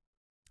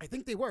 I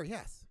think they were.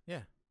 Yes.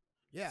 Yeah.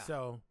 Yeah.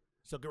 So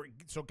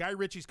Guy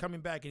Ritchie's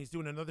coming back and he's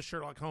doing another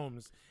Sherlock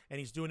Holmes, and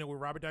he's doing it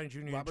with Robert Downey Jr.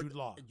 and Jude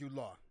Law. Jude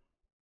Law.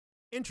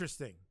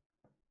 Interesting.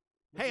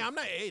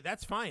 Hey,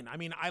 that's fine. I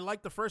mean, I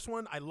like the first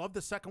one. I love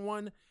the second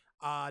one.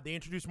 They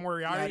introduced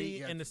Moriarty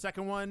Yeah. in the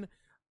second one.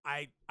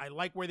 I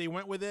like where they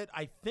went with it.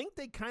 I think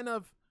they kind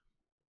of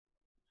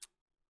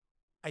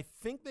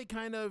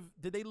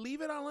did they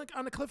leave it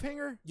on a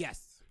cliffhanger?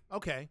 Yes.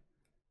 Okay.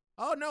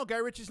 Oh no, Guy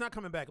Ritchie's not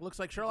coming back. It looks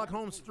like Sherlock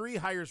Holmes 3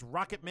 hires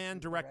Rocket Man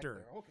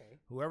director. Okay.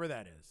 Whoever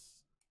that is.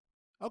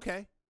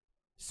 Okay.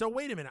 So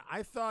wait a minute.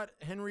 I thought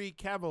Henry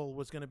Cavill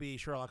was going to be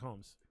Sherlock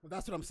Holmes. Well,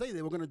 that's what I'm saying.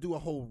 They were going to do a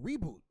whole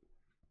reboot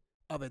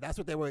of it. That's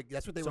what they were.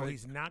 So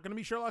he's not going to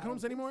be Sherlock I don't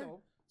Holmes think anymore?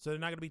 so. So they're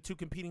not going to be two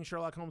competing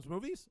Sherlock Holmes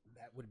movies?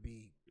 That would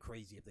be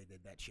crazy if they did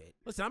that shit.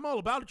 Listen, I'm all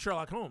about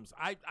Sherlock Holmes.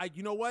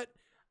 You know what?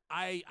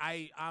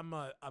 I'm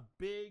a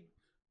big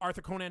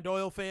Arthur Conan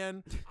Doyle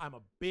fan. I'm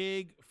a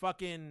big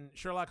fucking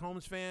Sherlock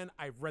Holmes fan.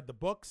 I've read the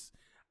books.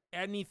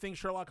 Anything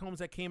Sherlock Holmes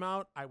that came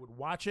out, I would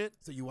watch it.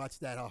 So you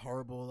watched that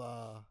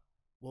horrible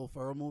Will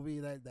Ferrell movie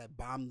that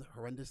bombed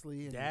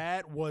horrendously? And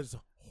That was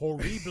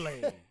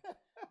horrible.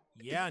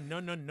 Yeah, no.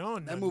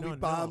 that movie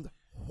bombed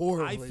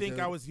horribly. I think dude.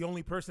 I was the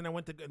only person that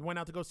went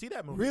out to go see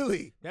that movie.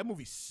 Really? That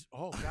movie.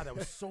 Oh god, that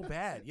was so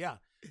bad. Yeah.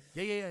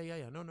 No.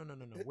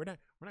 We're not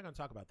going to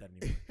talk about that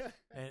anymore.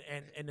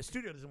 and the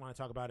studio doesn't want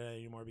to talk about it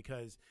anymore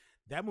because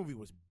that movie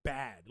was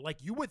bad. Like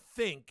you would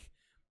think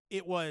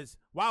it was.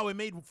 Wow, it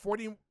made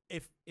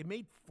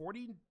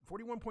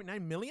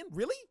 41.9 million.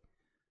 Really?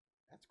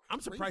 That's crazy.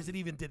 I'm surprised it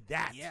even did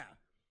that. Yeah.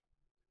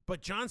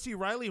 But John C.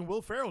 Reilly and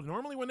Will Ferrell,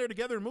 normally when they're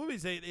together in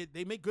movies,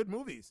 they make good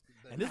movies.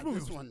 And this Not movie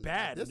this was one.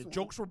 bad. This And the one.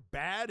 jokes were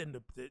bad and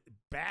the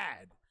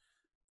bad.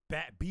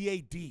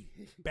 B-A-D.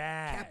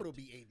 Bad. Capital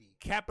B-A-D.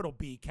 Capital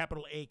B,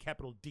 capital A,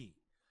 capital D.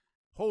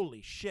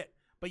 Holy shit.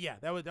 But yeah,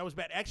 that was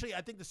bad. Actually,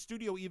 I think the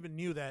studio even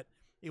knew that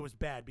it was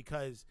bad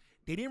because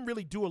they didn't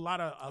really do a lot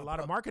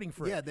of marketing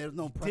for it. Yeah, there's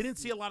no press. Didn't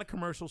see a lot of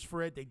commercials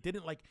for it. They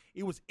didn't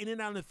it was in and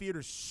out of the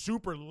theater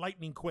super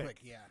lightning quick.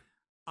 Yeah.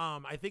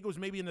 I think it was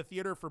maybe in the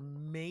theater for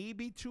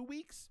maybe 2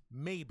 weeks,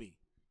 maybe.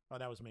 Oh,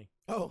 that was me.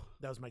 Oh,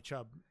 That was my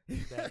chub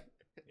that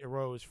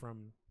arose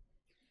from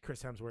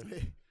Chris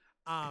Hemsworth.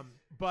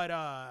 But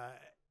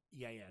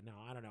no,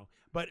 I don't know.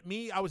 But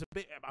me, I'm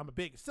a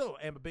big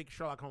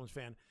Sherlock Holmes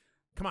fan.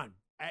 Come on,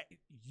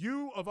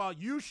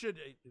 you should.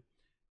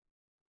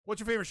 What's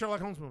your favorite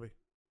Sherlock Holmes movie?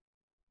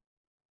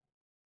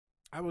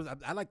 I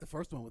like the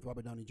first one with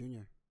Robert Downey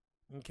Jr.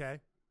 Okay,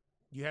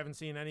 you haven't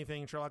seen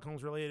anything Sherlock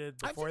Holmes related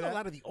I've before seen that? a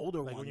lot of the older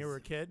Like ones. when you were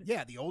a kid?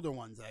 Yeah, the older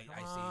ones I've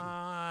Come seen.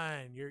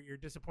 on, you're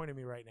disappointing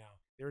me right now.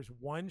 There's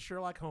one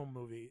Sherlock Holmes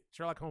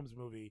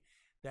movie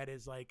that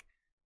is like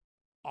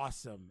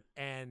awesome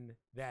and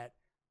that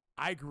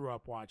I grew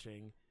up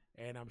watching,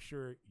 and I'm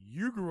sure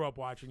you grew up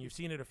watching. You've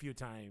seen it a few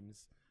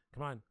times.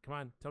 Come on.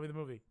 Tell me the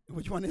movie.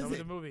 Which one is Tell me it?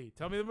 the movie.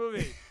 Tell me the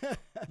movie.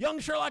 Young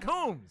Sherlock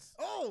Holmes.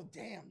 Oh,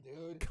 damn,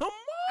 dude. Come on.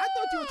 I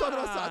thought you were talking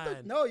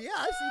about. No, yeah,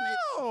 I've seen it.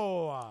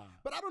 Oh.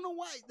 But I don't know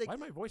why. Like, Why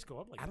did my voice go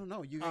up like I that? don't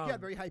know. You got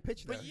very high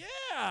pitched there. But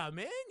yeah,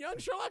 man, Young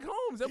Sherlock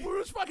Holmes. That movie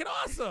was fucking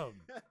awesome.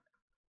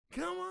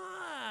 Come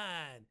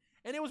on.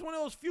 And it was one of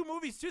those few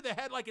movies, too, that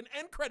had like an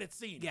end credit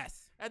scene.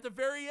 Yes. At the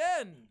very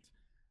end.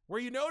 Where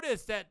you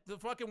notice that the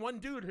fucking one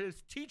dude,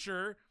 his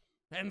teacher,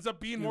 ends up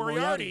being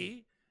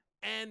Moriarty.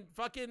 And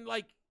fucking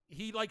like,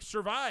 he like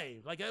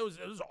survived. Like, it was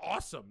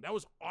awesome. That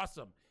was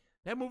awesome.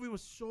 That movie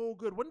was so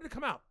good. When did it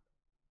come out?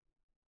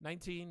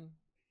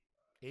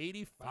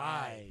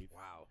 1985.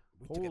 Wow.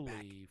 We took it back.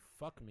 Holy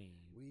fuck me.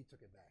 We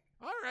took it back.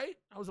 All right.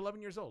 I was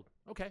 11 years old.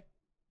 Okay.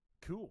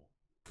 Cool.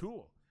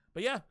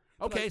 But yeah.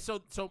 Okay. Like,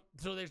 so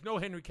there's no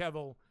Henry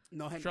Cavill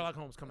No Henry. Sherlock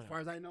Holmes coming As far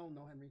out. as I know,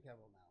 no Henry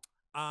Cavill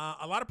now.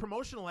 A lot of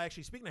promotional,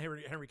 actually, speaking of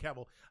Henry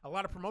Cavill, a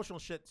lot of promotional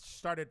shit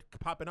started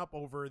popping up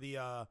over the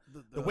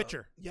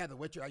Witcher. Yeah, The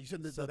Witcher. You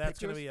said the So that's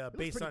going to pictures? be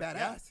based on badass.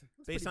 yeah, It looks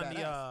based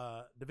pretty on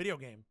badass. the video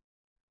game.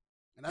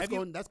 And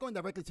that's going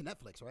directly to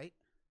Netflix, right?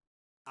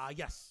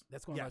 Yes.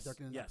 That's going right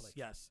directly to Netflix.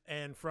 Yes.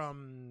 And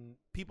from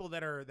people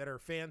that are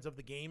fans of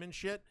the game and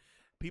shit,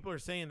 people are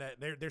saying that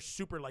they're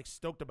super like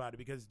stoked about it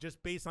because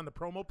just based on the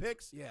promo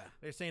pics, Yeah.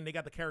 they're saying they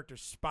got the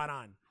characters spot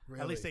on.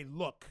 Really? At least they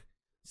look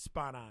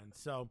spot on.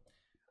 So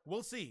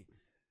we'll see.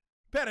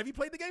 Pat, have you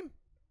played the game?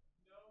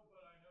 No,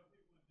 but I know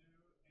people do,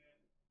 and I'm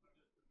just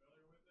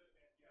familiar with it.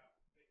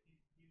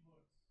 And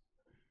yeah, he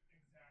looks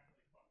exactly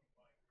fucking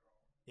like Girl.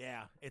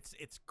 Yeah,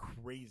 it's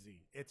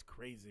crazy. It's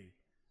crazy.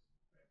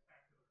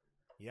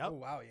 Yep. Oh,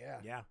 wow, yeah.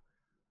 Yeah.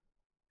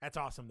 That's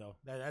awesome though.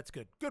 That's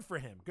good. Good for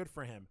him.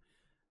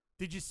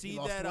 Did you see He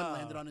lost that? one,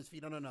 landed on his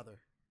feet on another.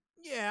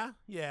 Yeah.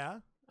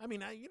 I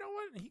mean, you know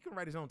what? He can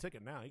write his own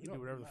ticket now. He can do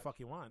whatever the fuck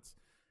he wants.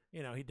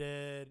 You know, he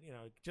did. You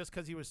know, just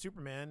because he was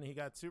Superman, he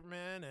got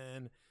Superman,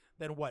 and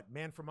then what?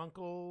 Man from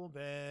U.N.C.L.E.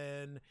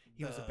 Then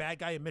he was a bad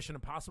guy in Mission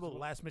Impossible, the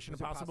last Mission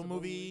Impossible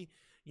movie.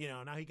 You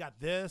know, now he got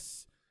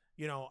this.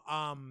 You know,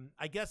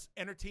 I guess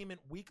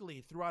Entertainment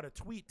Weekly threw out a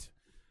tweet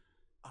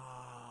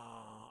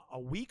a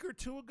week or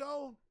two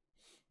ago,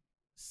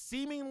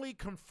 seemingly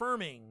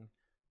confirming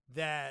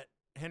that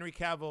Henry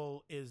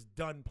Cavill is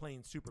done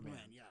playing Superman.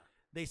 Yeah.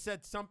 They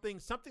said something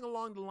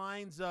along the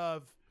lines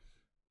of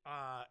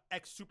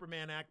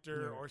ex-Superman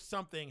actor or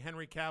something,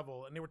 Henry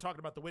Cavill, and they were talking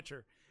about The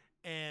Witcher,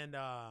 and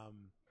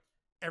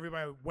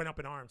everybody went up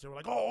in arms. They were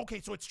like, "Oh,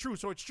 okay, so it's true,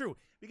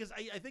 Because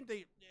I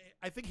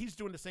think he's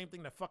doing the same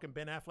thing that fucking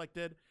Ben Affleck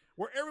did,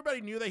 where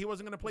everybody knew that he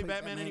wasn't going to play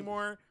Batman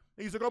anymore.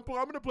 He's like, I'm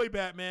going to play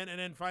Batman, and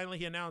then finally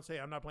he announced, "Hey,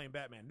 I'm not playing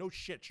Batman." No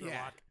shit,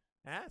 Sherlock.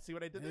 Huh? See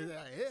what I did there?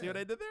 Yeah. See what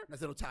I did there?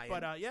 Nice little tie-in.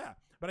 But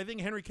but I think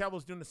Henry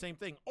Cavill's doing the same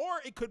thing, or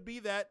it could be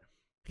that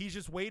he's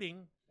just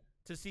waiting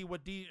to see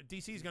what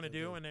DC's going to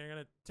do, and they're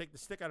going to take the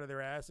stick out of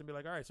their ass and be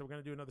like, "All right, so we're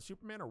going to do another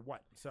Superman or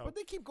what?" So, but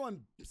they keep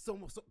going so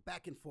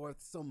back and forth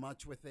so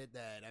much with it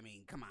that, I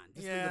mean, come on,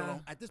 just leave it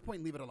alone. At this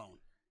point, leave it alone.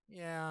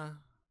 Yeah.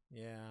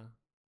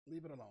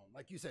 Leave it alone.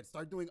 Like you said,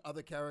 start doing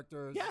other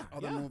characters, Yeah,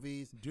 other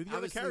movies. Do the other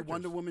Obviously, characters.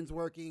 Wonder Woman's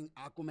working,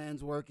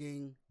 Aquaman's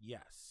working.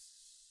 Yes.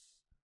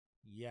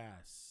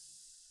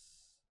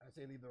 I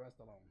say leave the rest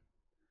alone.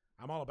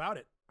 I'm all about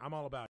it.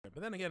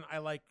 But then again, I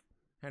like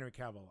Henry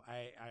Cavill.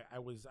 I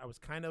was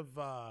kind of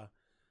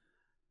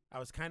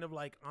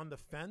like on the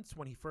fence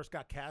when he first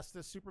got cast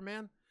as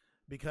Superman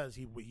because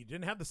he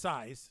didn't have the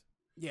size.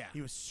 Yeah.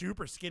 He was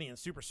super skinny and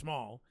super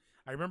small.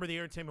 I remember the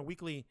Entertainment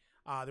Weekly.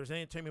 There's an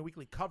Entertainment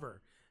Weekly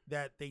cover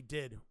that they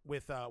did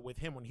with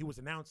him when he was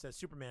announced as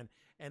Superman,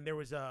 and there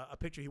was a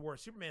picture. He wore a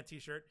Superman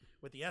T-shirt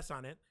with the S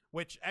on it,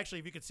 which actually,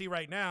 if you could see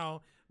right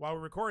now while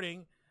we're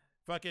recording,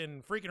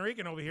 fucking freaking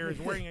Rican over here is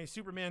wearing a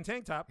Superman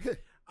tank top,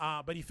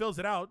 but he fills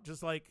it out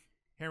just like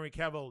Henry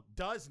Cavill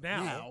does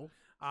now.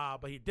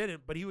 But he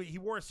didn't. But he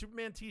wore a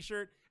Superman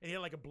T-shirt and he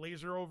had like a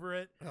blazer over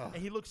it, and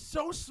he looked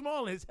so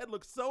small and his head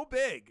looked so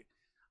big.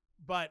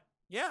 But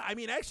yeah, I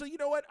mean, actually, you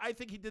know what? I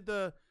think he did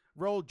the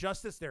role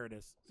justice. There it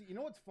is. See, you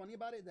know what's funny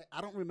about it? That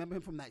I don't remember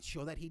him from that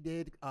show that he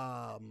did.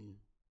 What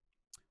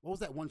was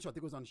that one show? I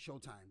think it was on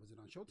Showtime. Was it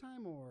on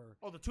Showtime or?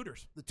 Oh, The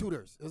Tudors. The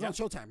Tudors. It was on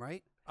Showtime,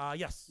 right?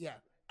 Yes. Yeah.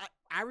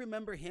 I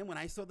remember him when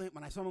I saw him.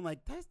 I'm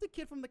like, that's the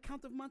kid from The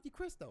Count of Monte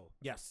Cristo.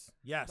 Yes.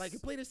 Like, he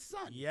played his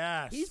son.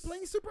 Yes. He's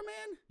playing Superman.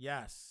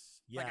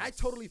 Yes. Yes. Like I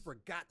totally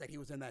forgot that he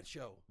was in that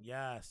show.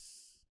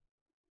 Yes.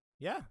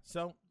 Yeah.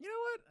 So you know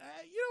what?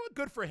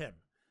 Good for him.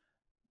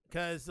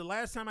 Because the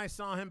last time I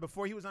saw him,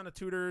 before he was on the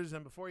Tudors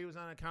and before he was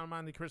on Count of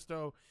Monte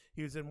Cristo,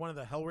 he was in one of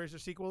the Hellraiser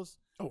sequels.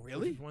 Oh,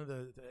 really? One of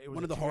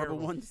the horrible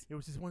ones. It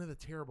was just one of the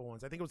terrible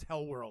ones. I think it was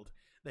Hellworld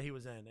that he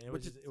was in. And it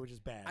was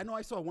just bad. I know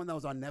I saw one that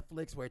was on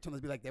Netflix where it turned out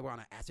to be like they were on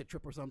an acid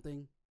trip or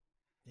something.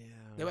 Yeah.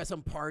 They were at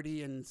some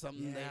party and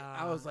something. Yeah.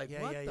 I was like,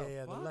 what the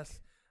yeah. fuck?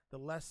 The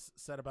less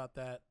said about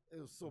that,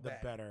 It was so the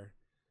bad. better.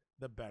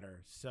 The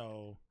better.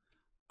 So,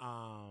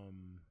 so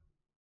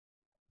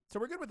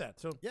we're good with that.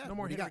 So Yeah, no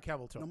more what do you Henry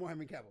Cavill talk. No more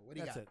Henry Cavill. What do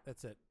you got?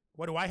 That's it.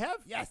 What do I have?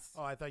 Yes.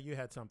 Oh, I thought you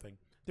had something.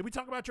 Did we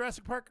talk about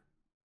Jurassic Park?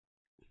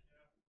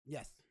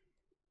 Yes.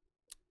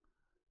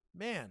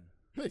 Man.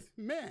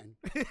 Man.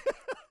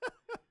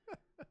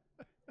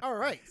 All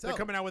right. So They're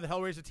coming out with a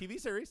Hellraiser TV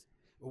series.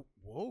 Oh,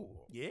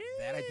 whoa. Yes.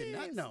 That I did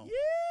not know.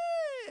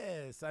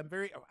 Yes. I'm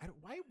very.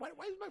 Why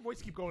does my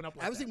voice keep going up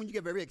like I was that? thinking when you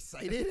get very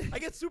excited. I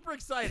get super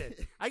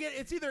excited.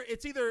 It's either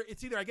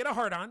I get a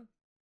hard on,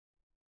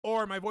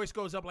 or my voice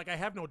goes up like I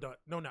have no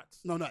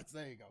nuts. No nuts.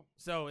 There you go.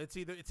 So it's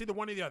either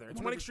one or the other.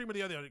 It's one extreme or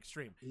the other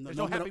extreme. There's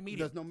no middle, happy medium.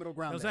 There's no middle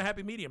ground. There's no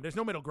happy medium. There's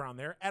no middle ground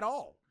there at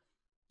all.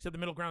 Except the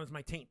middle ground is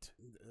my taint.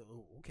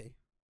 Okay.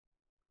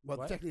 Well,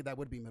 What? technically that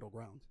would be middle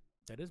ground.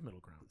 That is middle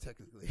ground.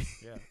 Technically.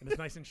 Yeah, and it's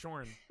nice and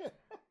shorn.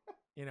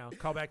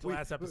 Call back to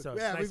last episode.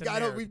 Yeah, It's we've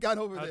nice gone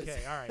over this. Okay,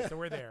 all right. So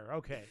we're there.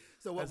 Okay.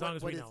 So as long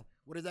as we know.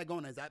 What is that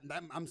going? Is that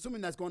I'm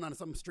assuming that's going on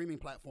some streaming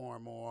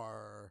platform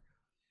or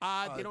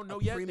They don't know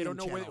a yet. They premium don't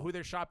know channel. who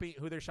they're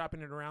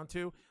shopping it around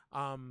to.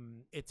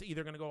 It's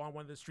either going to go on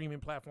one of the streaming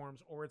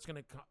platforms or it's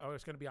going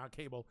to be on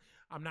cable.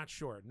 I'm not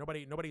sure.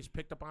 Nobody's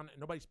picked up on it.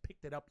 Nobody's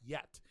picked it up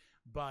yet.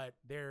 But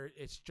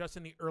it's just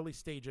in the early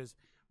stages.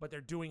 But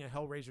they're doing a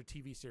Hellraiser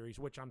TV series,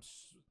 which I'm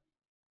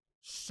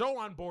so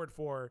on board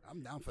for.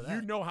 I'm down for that.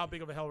 You know how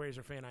big of a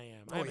Hellraiser fan I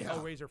am. I'm a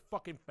Hellraiser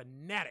fucking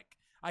fanatic.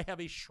 I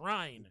have a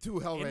shrine To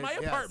Hellraiser, in my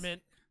yes.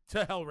 apartment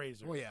to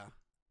Hellraiser. Oh yeah.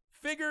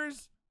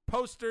 Figures,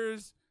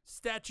 posters,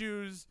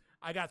 statues.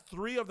 I got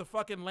 3 of the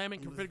fucking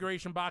Lament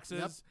configuration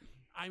boxes. Yep.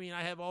 I mean,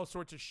 I have all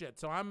sorts of shit.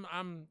 So I'm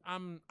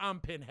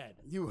Pinhead.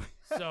 You.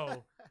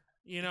 So,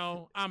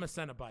 I'm a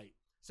Cenobite.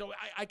 So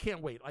I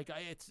can't wait. Like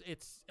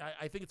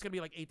I think it's gonna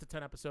be like 8 to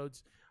 10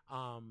 episodes.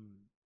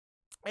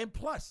 And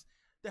plus,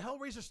 the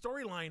Hellraiser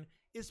storyline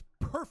is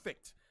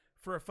perfect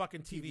for a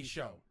fucking TV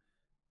show.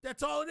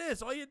 That's all it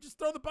is. All you just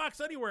throw the box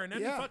anywhere in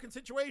any fucking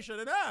situation,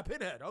 and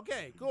Pinhead.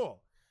 Okay,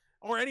 cool.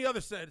 Or any other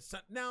set.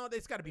 No,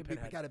 it's got to be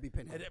Pinhead. Got to be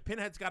Pinhead.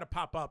 Pinhead's got to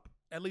pop up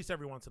at least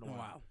every once in a while.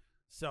 Wow.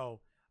 So,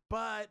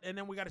 and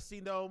then we got to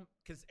see though,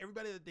 because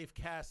everybody that they've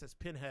cast as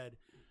Pinhead,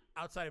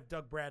 outside of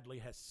Doug Bradley,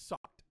 has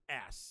sucked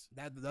ass.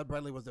 Doug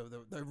Bradley was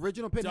the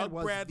original Pinhead. Doug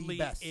was Bradley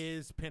the best.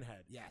 is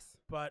Pinhead. Yes.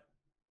 But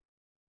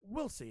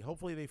we'll see.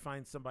 Hopefully they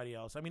find somebody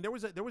else. I mean, there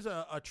was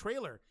a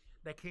trailer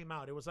that came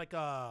out. It was like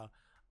a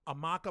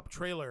mock-up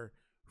trailer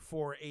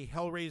for a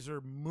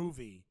Hellraiser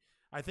movie.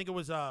 I think it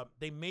was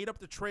they made up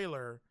the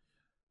trailer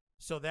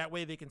so that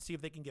way they can see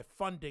if they can get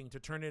funding to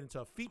turn it into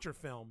a feature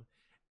film,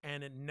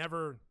 and it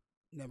never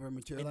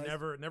materialized.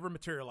 It never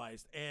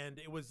materialized. And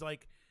it was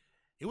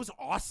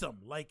awesome.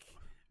 Like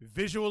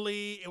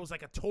visually, it was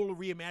like a total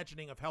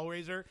reimagining of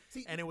Hellraiser.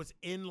 And it was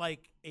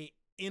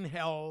in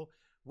hell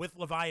with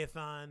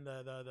Leviathan,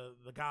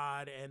 the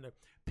god, and the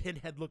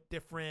Pinhead looked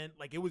different.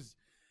 Like it was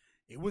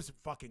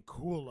fucking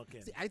cool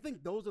looking. See, I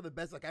think those are the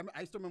best. Like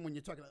I still remember when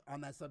you're talking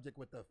on that subject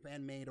with the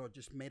fan made or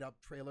just made up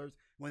trailers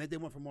when they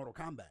did one for Mortal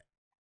Kombat.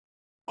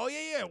 Oh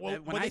yeah. Well,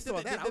 when I saw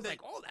that, I was like,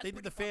 "Oh, that's they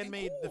did the pretty fan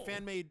made fucking cool. The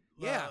fan made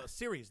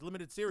series,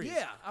 limited series.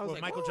 Yeah, I was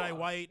with like, Michael Jai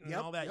White and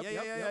Yep, all that. yep,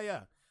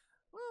 Yeah.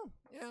 Well,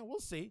 yeah, we'll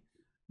see.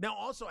 Now,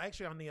 also,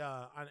 actually,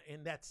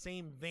 in that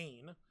same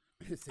vein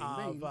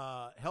of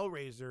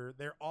Hellraiser,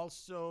 they're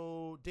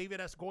also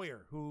David S.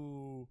 Goyer,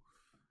 who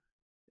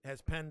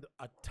has penned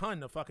a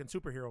ton of fucking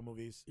superhero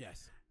movies.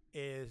 Yes,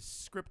 is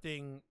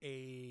scripting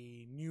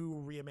a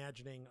new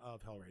reimagining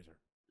of Hellraiser.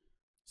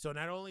 So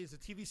not only is the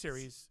TV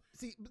series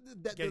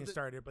getting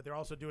started, but they're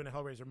also doing a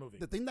Hellraiser movie.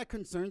 The thing that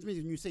concerns me is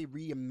when you say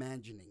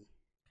reimagining.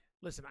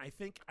 Listen, I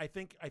think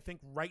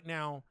right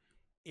now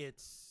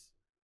it's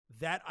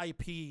that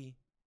IP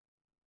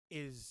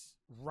is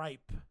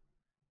ripe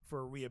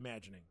for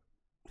reimagining.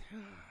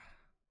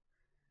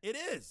 It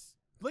is.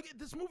 Look,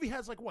 this movie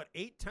has like what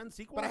 8, 10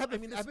 sequels. But I have a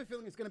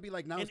feeling it's going to be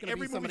like now. And it's going to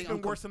every be somebody movie's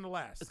been worse than the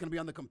last. It's going to be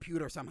on the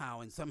computer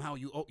somehow, and somehow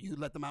you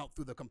let them out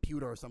through the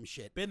computer or some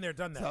shit. Been there,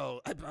 done that. So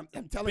I'm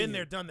telling you, been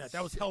there, done that.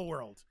 That was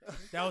Hellworld.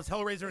 That was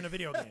Hellraiser in a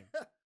video game.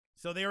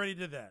 So they already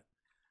did that.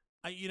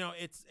 You know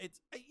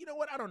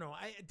what? I don't know.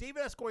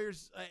 David S.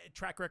 Goyer's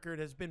track record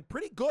has been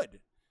pretty good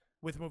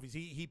with movies.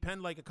 He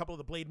penned like a couple of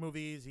the Blade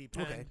movies. He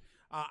penned.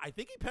 I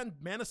think he penned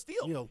Man of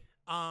Steel.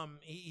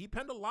 He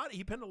penned a lot.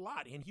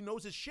 And he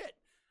knows his shit.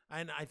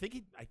 And I think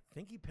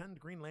he penned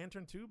Green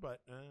Lantern too, but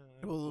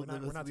we're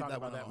not talking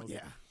about that movie.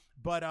 Yeah.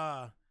 But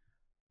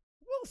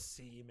we'll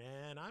see,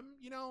 man.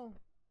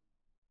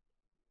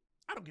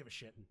 I don't give a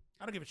shit.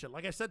 I don't give a shit.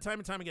 Like I said time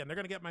and time again, they're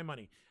going to get my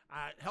money.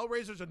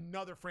 Hellraiser's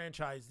another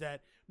franchise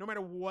that no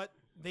matter what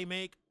they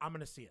make, I'm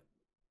going to see it.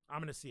 I'm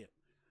going to see it.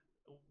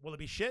 Will it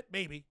be shit?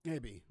 Maybe.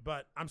 Maybe.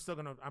 But I'm still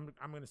going to I'm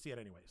going to see it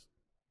anyways.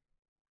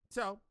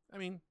 So, I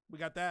mean, we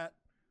got that.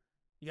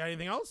 You got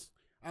anything else?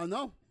 I don't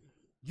know.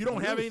 You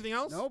don't have anything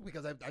else? No,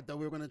 because I thought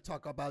we were going to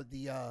talk about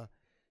the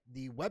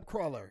web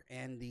crawler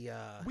and the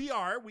We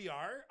are.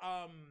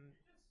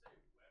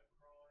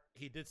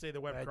 He did say the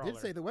web I crawler. did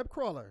say the web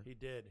crawler. He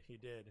did.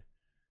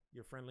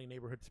 Your friendly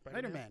neighborhood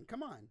Spider-Man. Spider-Man,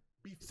 come on.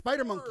 Before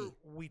Spider Monkey.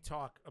 we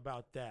talk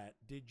about that,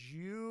 did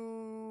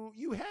you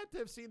had to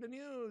have seen the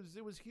news.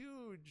 It was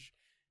huge.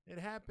 It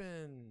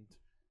happened.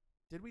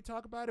 Did we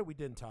talk about it? We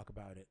didn't talk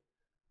about it.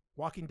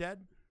 Walking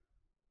Dead?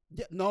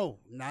 Yeah, no,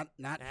 not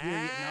here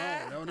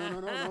yet.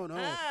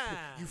 No.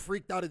 You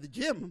freaked out at the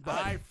gym, but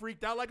I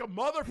freaked out like a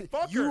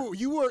motherfucker.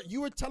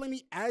 you were telling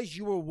me as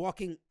you were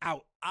walking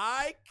out.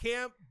 I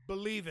can't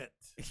believe it.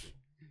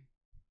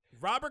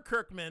 Robert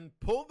Kirkman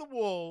pulled the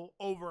wool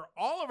over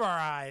all of our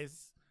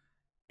eyes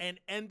and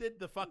ended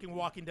the fucking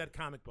Walking Dead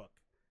comic book.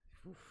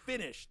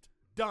 Finished.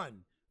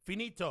 Done.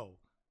 Finito.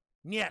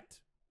 Niet.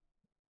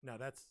 No,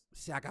 that's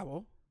Se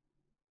acabó.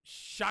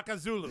 Shaka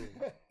Zulu.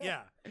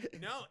 Yeah.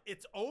 No,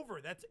 it's over.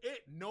 That's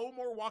it. No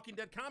more Walking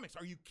Dead comics.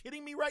 Are you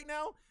kidding me right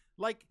now?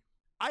 Like,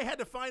 I had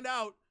to find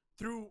out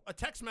through a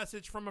text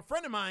message from a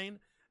friend of mine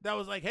that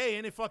was like, hey,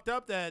 ain't it fucked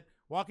up that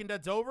Walking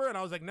Dead's over? And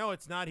I was like, no,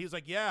 it's not. He was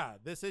like, yeah,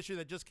 this issue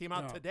that just came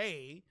out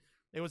today,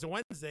 it was a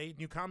Wednesday,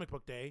 new comic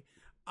book day.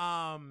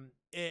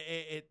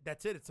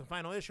 That's it. It's the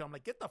final issue. I'm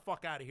like, get the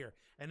fuck out of here.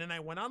 And then I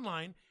went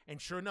online,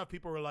 and sure enough,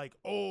 people were like,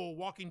 oh,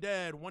 Walking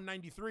Dead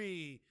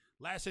 193,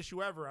 last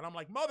issue ever. And I'm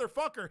like,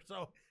 motherfucker.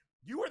 So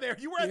you were there.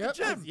 You were at the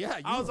gym.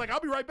 I was like, I'll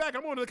be right back.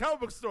 I'm going to the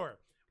comic book store.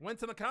 Went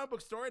to the comic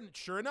book store, and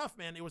sure enough,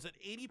 man, it was an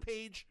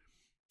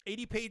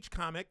 80-page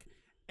comic.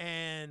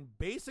 And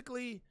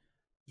basically,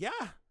 yeah,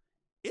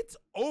 it's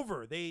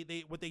over.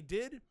 They what they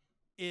did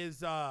is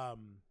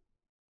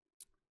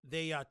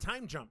they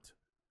time jumped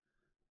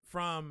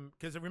from,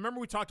 because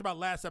remember we talked about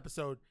last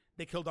episode,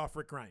 they killed off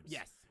Rick Grimes.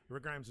 Yes.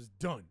 Rick Grimes is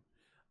done.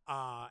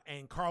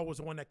 And Carl was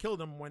the one that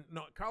killed him.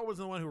 Carl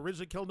wasn't the one who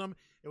originally killed him.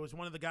 It was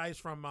one of the guys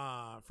from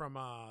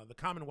the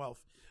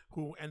Commonwealth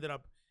who ended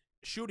up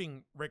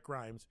shooting Rick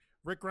Grimes.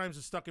 Rick Grimes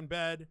is stuck in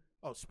bed.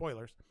 Oh,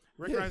 spoilers.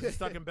 Rick Grimes is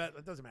stuck in bed.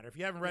 It doesn't matter. If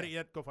you haven't read it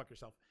yet, go fuck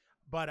yourself.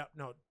 But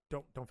no,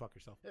 don't fuck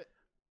yourself.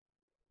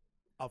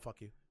 I'll fuck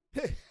you.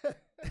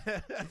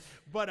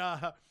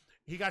 But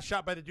he got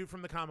shot by the dude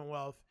from the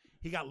Commonwealth.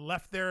 He got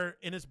left there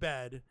in his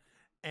bed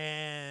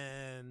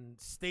and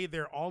stayed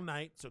there all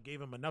night, so gave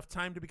him enough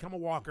time to become a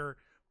walker.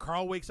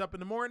 Carl wakes up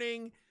in the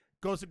morning,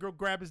 goes to go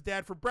grab his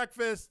dad for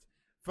breakfast.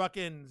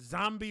 Fucking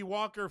zombie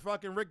walker,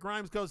 fucking Rick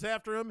Grimes goes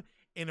after him.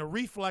 In a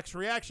reflex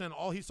reaction,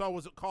 all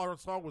Carl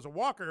saw was a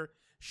walker,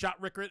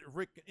 shot Rick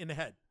in the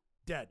head.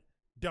 Dead.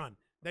 Done.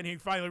 Then he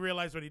finally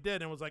realized what he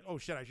did and was like, oh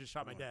shit, I just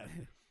shot my dad.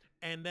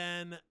 And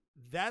then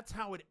that's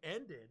how it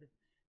ended.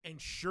 And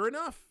sure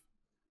enough,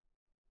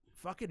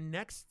 fucking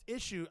next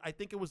issue, I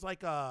think it was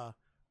like a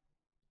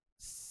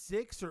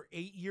 6 or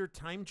 8 year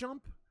time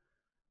jump.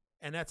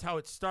 And that's how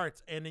it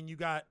starts. And then you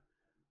got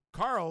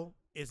Carl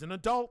is an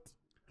adult.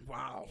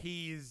 Wow.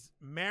 He's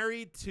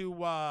married to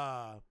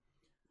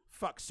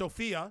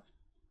Sophia,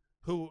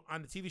 who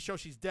on the TV show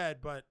she's dead,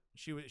 but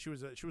she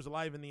was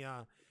alive in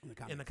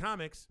the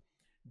comics.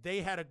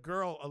 They had a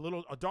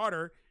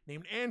daughter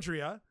named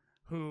Andrea,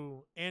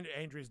 who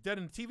Andrea's dead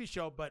in the TV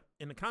show, but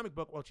in the comic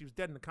book, well, she was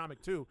dead in the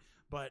comic too,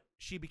 but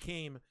she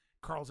became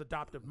Carl's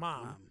adoptive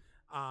mom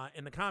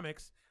in the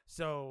comics.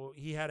 So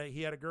he had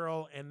a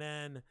girl, and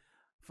then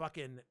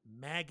fucking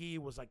Maggie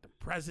was like the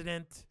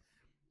president,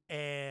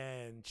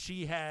 and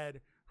she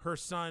had her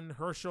son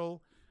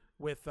Herschel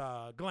with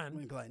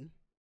Glenn.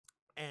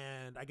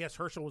 And I guess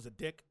Herschel was a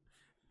dick,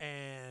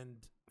 and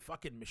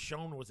fucking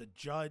Michonne was a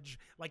judge.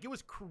 Like, it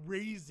was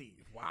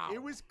crazy. Wow.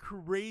 It was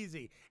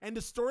crazy. And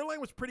the storyline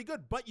was pretty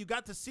good, but you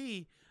got to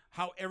see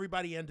how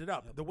everybody ended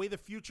up. Yep. The way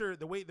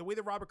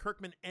that Robert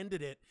Kirkman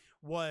ended it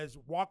was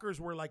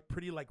walkers were like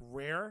pretty like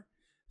rare.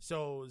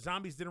 So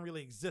zombies didn't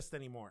really exist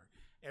anymore.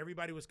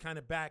 Everybody was kind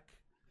of back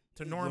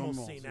to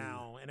normalcy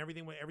now, and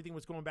everything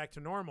was going back to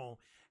normal.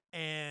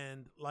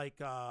 And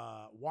like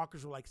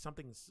walkers were like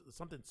something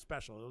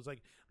special. It was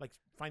like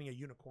finding a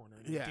unicorn or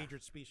an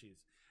endangered species.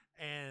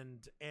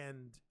 And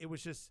it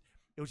was just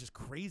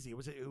crazy. It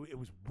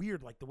was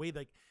weird, like the way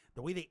they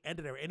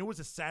ended it, and it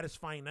was a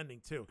satisfying ending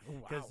too.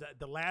 Because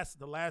the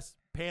last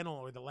panel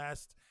or the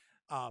last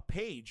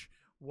page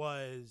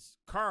was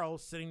Carl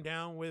sitting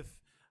down with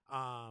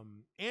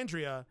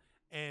Andrea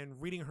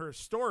and reading her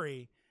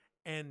story,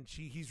 and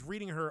he's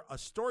reading her a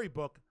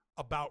storybook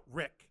about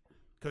Rick,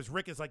 because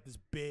Rick is like this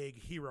big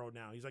hero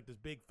now. He's like this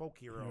big folk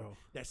hero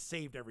that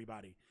saved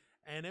everybody.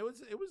 And it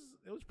was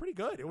pretty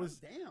good. It was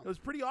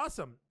pretty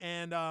awesome.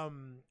 And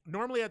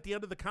normally at the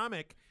end of the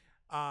comic,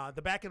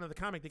 the back end of the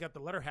comic, they got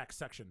the letter hack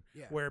section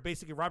where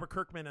basically Robert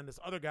Kirkman and this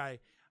other guy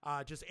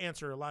just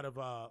answer a lot of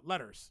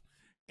letters.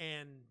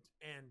 and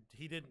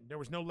he didn't. There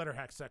was no letter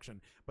hack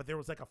section, but there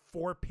was like a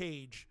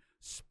 4-page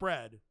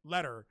spread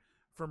letter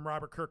from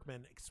Robert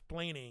Kirkman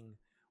explaining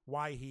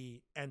why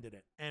he ended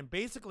it. And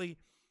basically,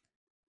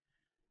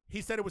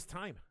 he said it was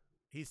time.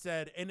 He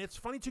said, and it's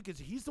funny too, because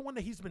he's the one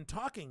that he's been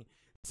talking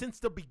since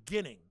the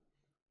beginning.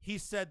 He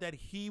said that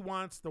he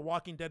wants The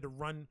Walking Dead to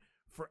run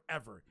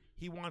forever.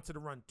 He wants it to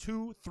run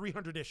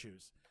 300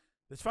 issues.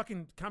 This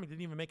fucking comic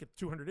didn't even make it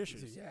 200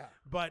 issues. Yeah.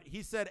 But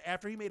he said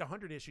after he made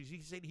 100 issues,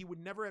 he said he would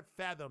never have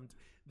fathomed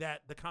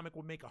that the comic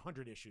would make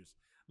 100 issues,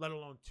 let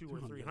alone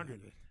 200 or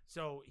 300.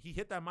 So he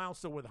hit that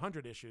milestone with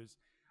 100 issues.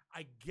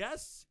 I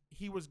guess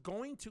he was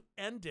going to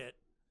end it.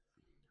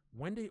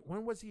 When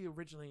was he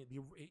originally?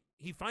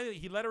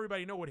 He let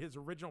everybody know what his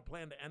original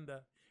plan to end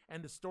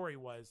the story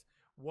was,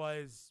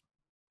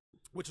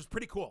 which was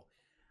pretty cool.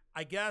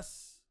 I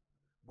guess,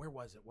 where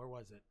was it?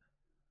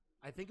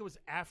 I think it was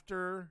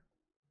after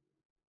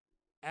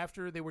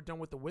they were done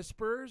with the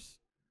Whisperers,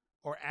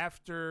 or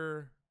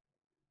after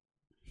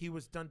he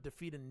was done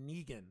defeating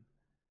Negan.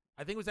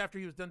 I think it was after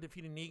he was done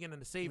defeating Negan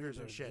and the Saviors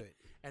and shit.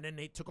 And then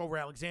they took over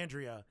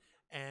Alexandria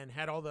and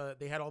had all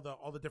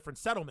the different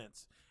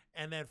settlements.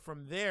 And then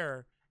from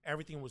there,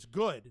 everything was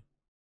good.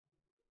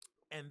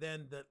 And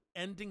then the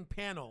ending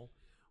panel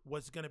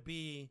was going to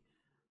be,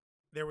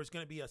 there was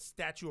going to be a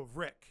statue of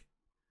Rick,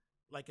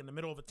 like in the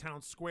middle of a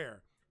town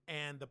square.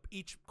 And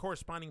each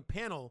corresponding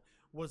panel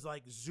was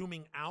like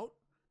zooming out,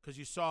 because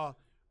you saw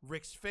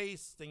Rick's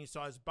face, then you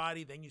saw his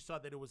body, then you saw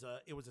that it was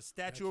a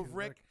statue of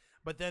Rick.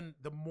 But then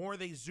the more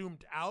they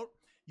zoomed out,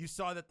 you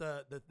saw that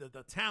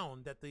the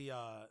town that the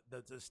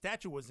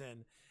statue was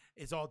in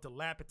is all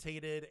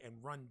dilapidated and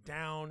run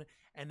down,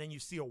 and then you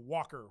see a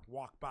walker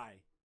walk by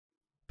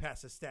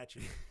past the statue,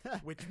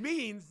 which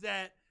means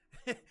that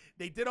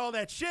they did all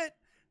that shit.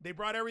 They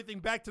brought everything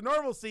back to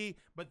normalcy,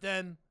 but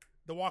then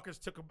the walkers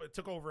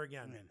took over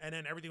again, and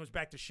then everything was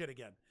back to shit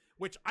again,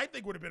 which I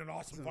think would have been an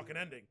awesome fucking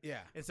ending. Yeah.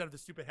 Instead of the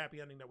stupid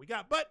happy ending that we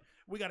got, but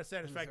we got a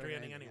satisfactory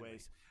ending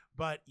anyways.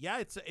 But yeah,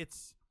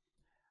 it's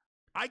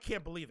I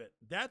can't believe it.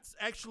 That's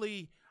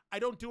actually, I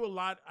don't do a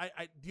lot.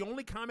 The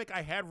only comic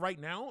I had right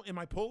now in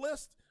my pull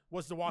list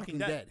was The Walking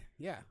Dead.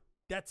 Yeah.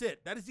 That's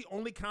it. That is the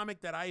only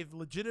comic that I've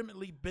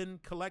legitimately been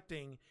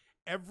collecting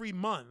every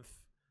month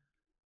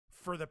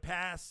for the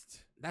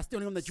past. That's the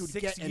only one that you would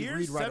 6 get and years,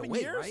 read right 7 away,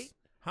 years? right?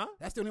 Huh?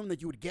 That's the only one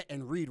that you would get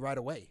and read right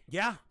away.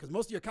 Yeah. Because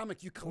most of your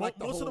comics you collect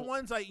most the of whole... the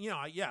ones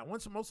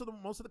most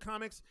of the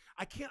comics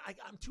I can't.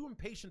 I'm too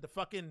impatient to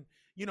fucking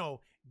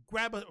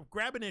grab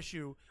an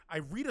issue. I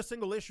read a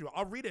single issue.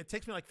 I'll read it. It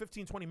takes me like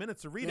 15-20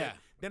 minutes to read it.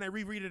 Then I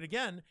reread it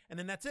again, and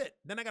then that's it.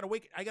 Then I gotta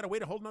wait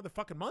a whole another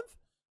fucking month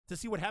to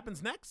see what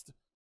happens next.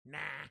 Nah,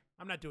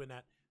 I'm not doing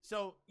that.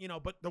 So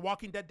but The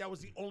Walking Dead, that was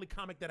the only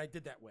comic that I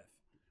did that with,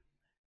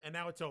 and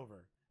now it's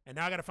over. And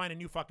now I gotta find a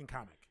new fucking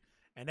comic,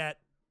 and that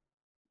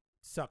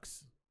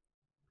sucks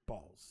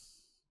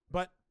balls.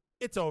 But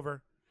it's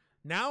over.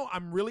 Now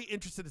I'm really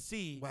interested to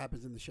see what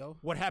happens in the show.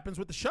 What happens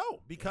with the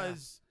show,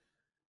 because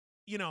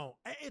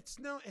it's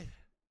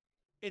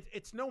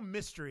no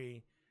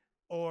mystery,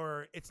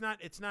 or it's not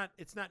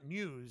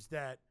news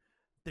that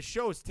the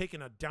show has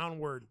taken a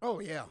downward. Oh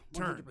yeah,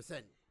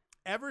 100%.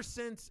 Ever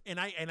since, and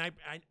I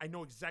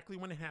know exactly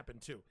when it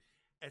happened too.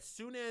 As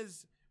soon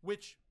as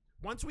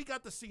once we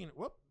got the scene,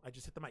 I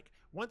just hit the mic.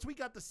 Once we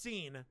got the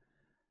scene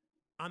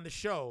on the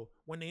show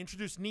when they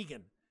introduced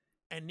Negan,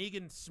 and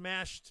Negan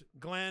smashed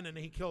Glenn and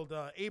he killed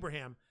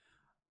Abraham,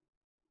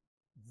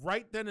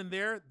 right then and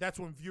there, that's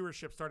when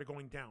viewership started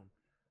going down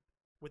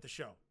with the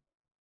show.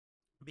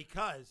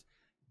 Because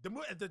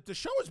the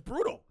show is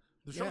brutal.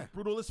 The show is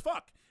brutal as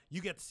fuck.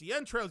 You get to see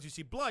entrails, you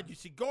see blood, you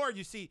see gore,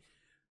 you see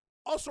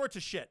all sorts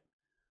of shit.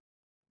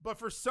 But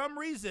for some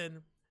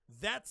reason,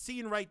 that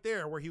scene right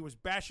there where he was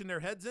bashing their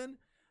heads in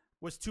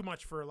was too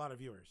much for a lot of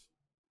viewers.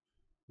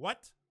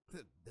 What?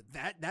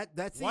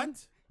 That scene?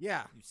 What?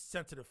 Yeah. You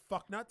sensitive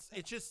fucknuts.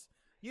 It's just,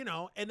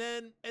 and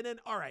then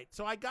all right.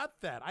 So I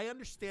got that. I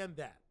understand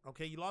that.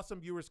 Okay, you lost some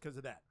viewers because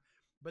of that.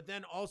 But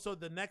then also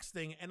the next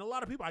thing, and a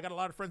lot of people, I got a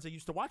lot of friends that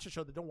used to watch the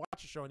show that don't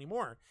watch the show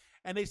anymore,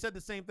 and they said the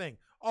same thing.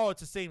 Oh,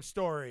 it's the same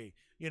story.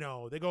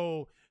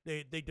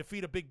 They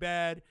defeat a big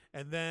bad,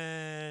 and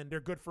then they're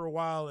good for a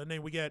while, and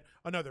then we get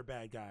another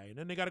bad guy, and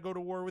then they got to go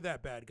to war with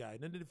that bad guy, and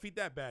then they defeat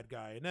that bad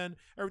guy, and then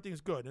everything's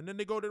good, and then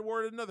they go to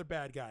war with another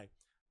bad guy.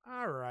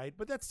 All right,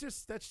 but that's a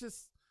story.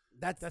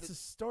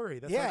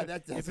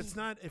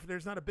 If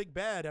there's not a big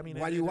bad, I mean,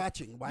 why are you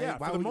watching?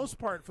 For the most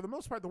part,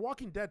 The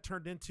Walking Dead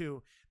turned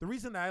into, the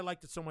reason that I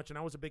liked it so much and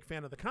I was a big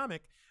fan of the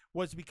comic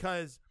was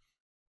because,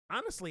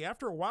 honestly,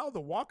 after a while,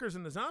 the walkers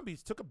and the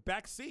zombies took a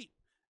back seat.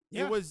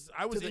 Yeah. I was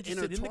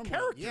interested in the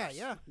characters.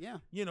 Yeah.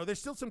 There's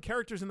still some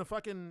characters in the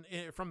fucking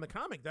from the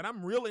comic that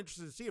I'm real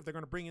interested to see if they're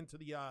going to bring into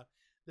the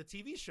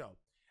TV show.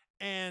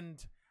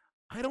 And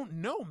I don't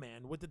know,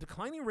 man. With the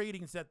declining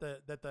ratings that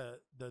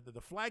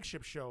the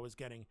flagship show is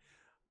getting,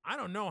 I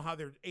don't know how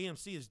their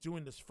AMC is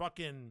doing this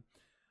fucking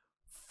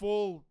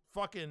full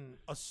fucking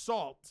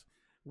assault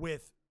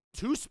with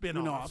 2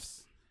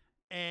 spinoffs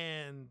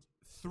and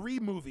 3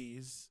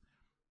 movies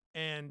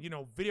and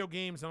video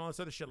games and all this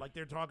other shit. Like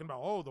they're talking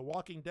about, oh, the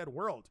Walking Dead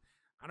world.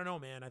 I don't know,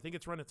 man. I think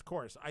it's run its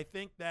course. I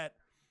think that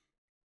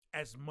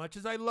as much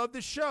as I love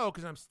this show,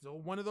 because I'm still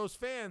one of those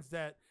fans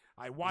that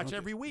I watch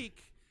every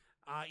week,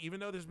 even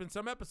though there's been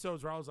some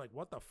episodes where I was like,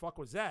 what the fuck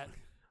was that?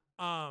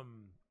 I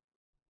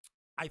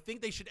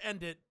think they should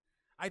end it.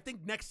 I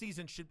think next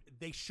season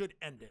they should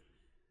end it.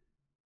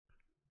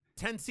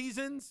 10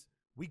 seasons,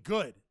 we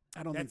good.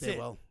 I don't That's think they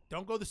it. will.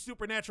 Don't go the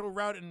supernatural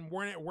route and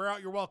wear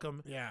out your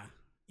welcome. Yeah.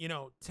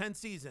 10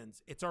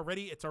 seasons. It's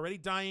already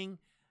dying.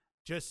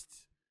 Just,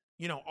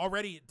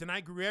 already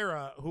Denai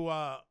Guerrera, who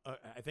I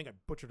think I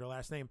butchered her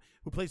last name,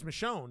 who plays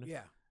Michonne.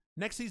 Yeah.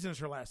 Next season is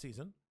her last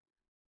season.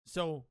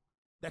 So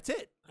that's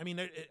it. I mean,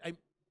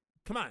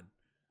 come on.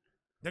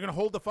 They're going to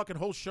hold the fucking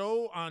whole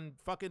show on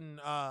fucking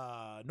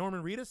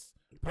Norman Reedus?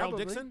 Harold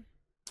Probably. Dixon?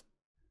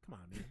 Come on,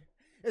 man.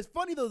 It's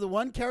funny though, the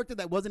one character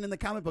that wasn't in the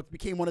comic books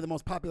became one of the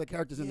most popular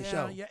characters in the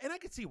show. Yeah, and I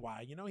could see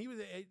why. He was.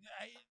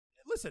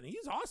 Listen,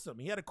 he's awesome.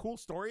 He had a cool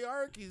story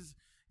arc. He's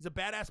a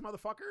badass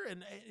motherfucker,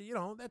 and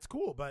that's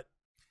cool. But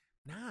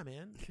nah,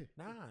 man,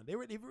 nah.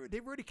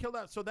 They've already killed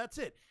out. So that's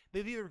it.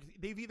 They've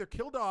either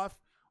killed off,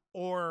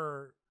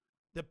 or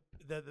the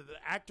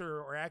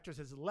actor or actress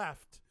has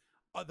left.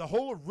 The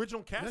whole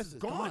original cast Yes, is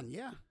it's gone.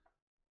 Yeah.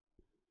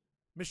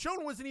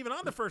 Michonne wasn't even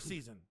on the first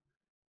season.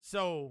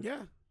 So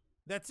Yeah.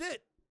 that's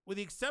it. With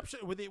the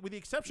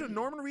exception of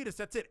Norman Reedus,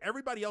 that's it.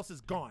 Everybody else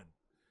is gone.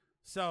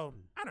 So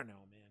I don't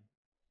know, man.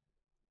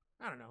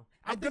 I don't know.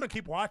 I'm gonna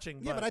keep watching.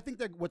 Yeah, but I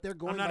think what they're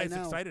going I'm not by as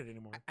now, excited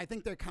anymore. I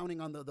think they're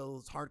counting on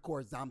those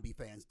hardcore zombie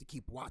fans to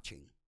keep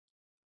watching,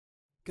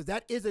 because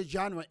that is a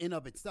genre in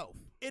of itself.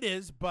 It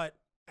is, but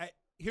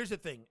here's the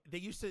thing: they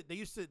used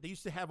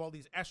to have all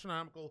these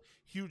astronomical,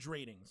 huge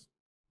ratings.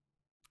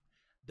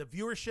 The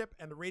viewership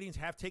and the ratings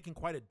have taken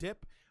quite a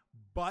dip,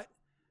 but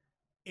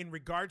in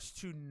regards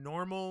to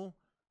normal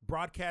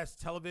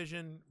broadcast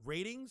television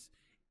ratings,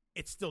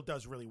 it still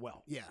does really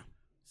well. Yeah.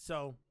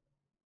 So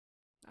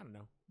I don't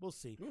know. We'll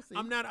see. We'll see.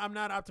 I'm not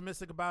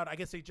optimistic about. I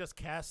guess they just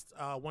cast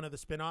one of the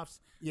spinoffs.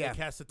 Yeah. They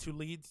cast the two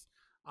leads.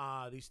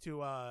 These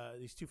two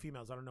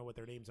females. I don't know what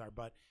their names are,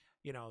 but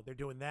they're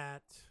doing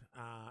that.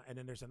 And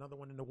then there's another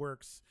one in the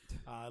works.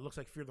 It looks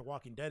like Fear the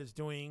Walking Dead is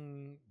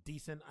doing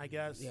decent, I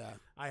guess. Yeah.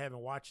 I haven't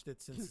watched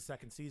it since the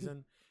second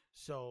season.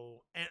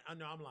 So, and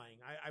no, I'm lying.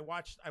 I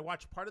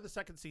watched part of the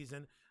second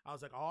season. I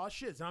was like, oh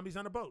shit, zombies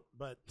on a boat,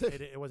 but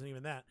it wasn't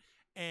even that.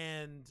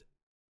 And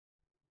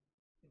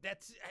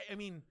that's, I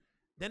mean,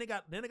 then it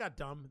got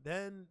dumb.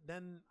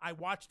 Then I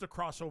watched the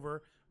crossover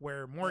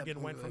where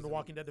Morgan went from The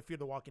Walking Dead to Fear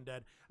the Walking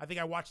Dead. I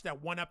think I watched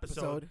that one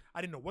episode.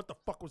 I didn't know what the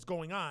fuck was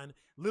going on.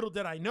 Little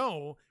did I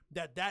know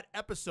that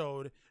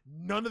episode,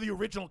 none of the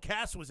original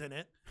cast was in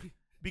it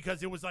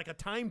because it was like a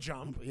time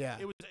jump. Yeah.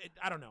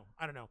 I don't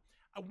know.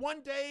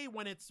 One day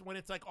when it's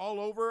like all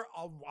over,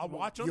 I'll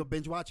watch them. You'll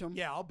binge watch them?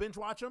 Yeah, I'll binge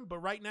watch them. But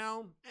right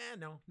now,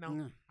 no.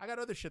 Yeah. I got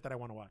other shit that I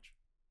want to watch.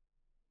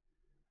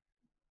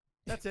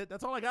 That's it.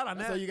 That's all I got on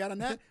that. That's all you got on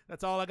that?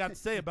 That's all I got to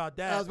say about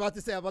that. I was about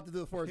to say, I'm about to do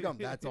the Forrest Gump.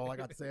 That's all I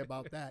got to say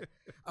about that.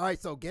 All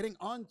right, so getting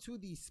on to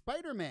the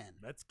Spider-Man.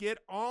 Let's get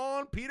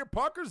on Peter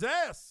Parker's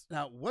ass.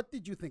 Now, what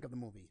did you think of the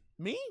movie?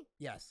 Me?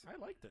 Yes. I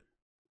liked it.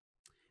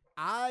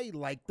 I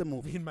liked the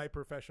movie. In my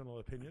professional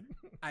opinion.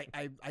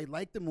 I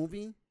liked the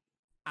movie.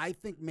 I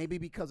think maybe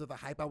because of the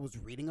hype I was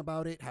reading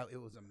about it, how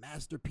it was a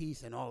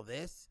masterpiece and all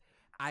this,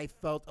 I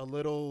felt a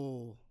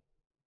little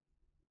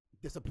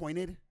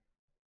disappointed.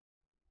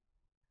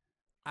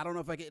 I don't know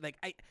if I get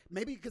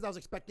maybe because I was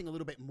expecting a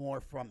little bit more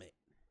from it.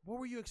 What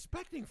were you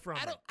expecting from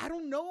it? I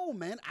don't know,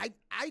 man. I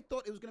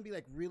thought it was gonna be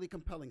like really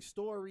compelling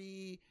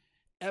story,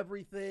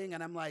 everything,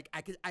 and I'm like,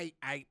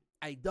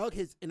 I dug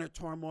his inner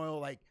turmoil.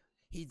 Like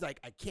he's like,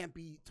 I can't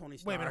be Tony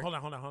Stark. Wait a minute,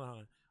 hold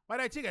on. Why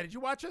did I take that? Did you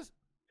watch this?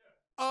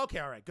 Oh, okay,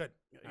 all right, good.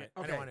 All right.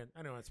 Okay.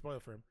 I don't want to spoil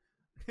it for him.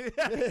 He's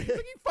like,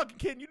 you fucking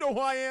kidding? You know who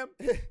I am?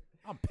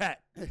 I'm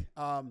Pat.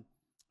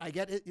 I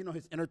get it,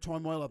 his inner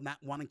turmoil of not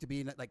wanting to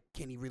be like,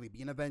 can he really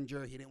be an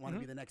Avenger? He didn't want to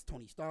be the next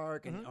Tony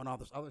Stark and all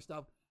this other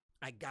stuff.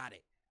 I got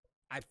it.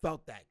 I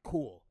felt that.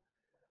 Cool.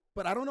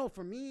 But I don't know.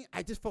 For me,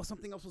 I just felt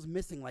something else was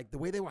missing. Like the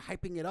way they were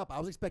hyping it up, I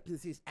was expecting to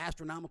see this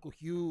astronomical,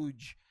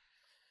 huge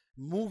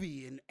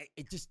movie, and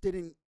it just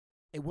didn't.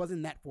 It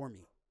wasn't that for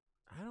me.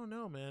 I don't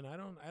know, man. I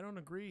don't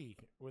agree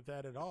with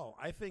that at all.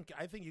 I think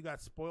you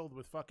got spoiled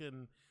with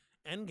fucking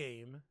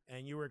Endgame,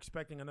 and you were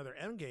expecting another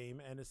Endgame,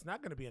 and it's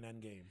not going to be an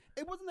Endgame.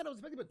 It wasn't that I was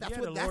expecting, but that's you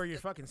had what to lower your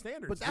fucking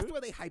standards. But that's dude.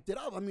 why they hyped it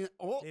up. I mean,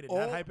 They did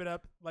not hype it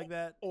up like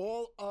that.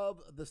 All of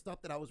the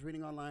stuff that I was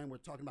reading online were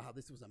talking about how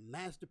this was a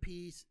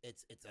masterpiece.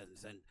 It's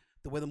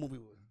the way the movie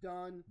was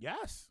done.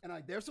 Yes, And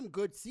there's some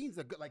good scenes.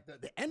 That like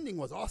the ending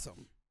was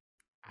awesome.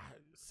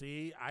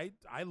 See,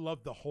 I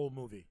love the whole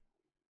movie.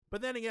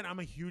 But then again, I'm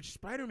a huge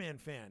Spider-Man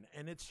fan,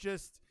 and it's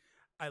just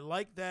I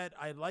like that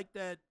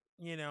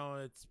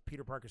it's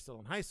Peter Parker still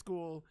in high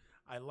school.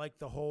 I like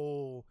the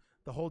whole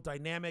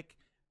dynamic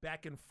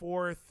back and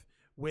forth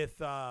with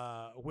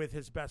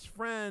his best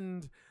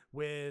friend,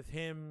 with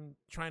him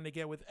trying to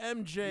get with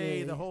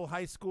MJ, the whole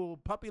high school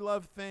puppy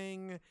love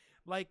thing.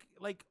 like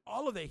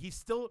all of it. He's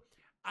still.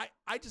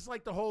 I just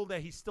like the whole that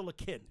he's still a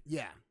kid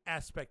Yeah.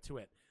 aspect to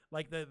it.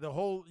 Like the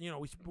whole,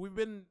 we've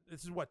been,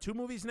 this is what, 2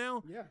 movies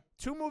now? Yeah.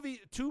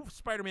 2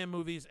 Spider-Man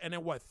movies, and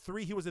then what,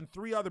 3, he was in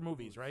 3 other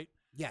movies, right?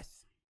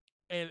 Yes.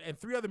 And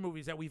 3 other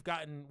movies that we've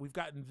gotten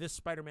this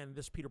Spider-Man and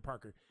this Peter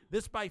Parker.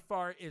 This by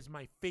far is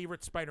my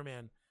favorite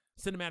Spider-Man,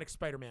 cinematic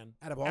Spider-Man.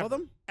 Out of all of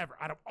them? Ever,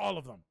 out of all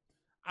of them.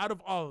 Out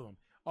of all of them.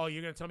 Oh,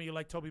 you're going to tell me you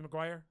like Tobey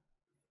Maguire?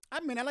 I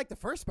mean, I like the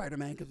first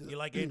Spider-Man because You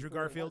like Andrew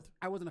Garfield?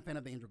 I wasn't a fan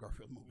of the Andrew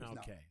Garfield movies.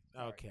 Okay.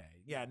 No. Okay.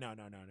 Yeah, no.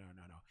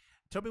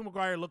 Tobey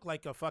Maguire looked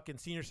like a fucking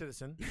senior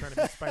citizen trying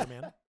to be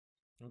Spider-Man.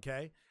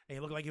 Okay? And he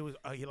looked like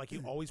he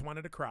always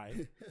wanted to cry.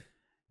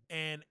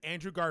 And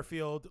Andrew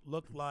Garfield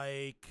looked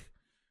like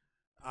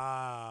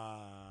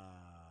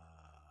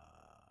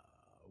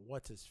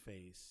what's his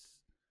face?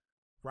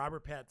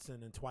 Robert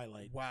Pattinson in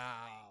Twilight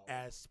Wow.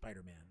 as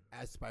Spider-Man.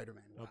 As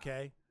Spider-Man. Wow.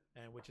 Okay?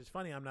 And which is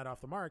funny, I'm not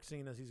off the mark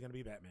seeing as he's going to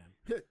be Batman.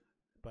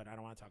 But I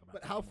don't want to talk about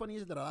But that how anymore. funny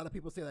is it that a lot of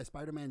people say that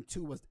Spider-Man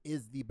 2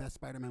 is the best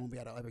Spider-Man movie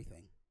out of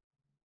everything?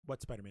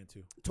 What Spider-Man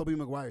 2? Tobey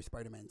Maguire's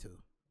Spider-Man 2.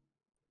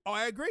 Oh,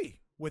 I agree.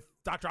 With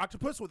Dr.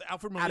 Octopus, with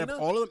Alfred Molina. Out of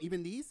all of them,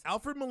 even these?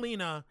 Alfred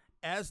Molina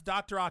as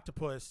Dr.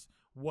 Octopus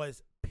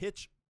was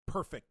pitch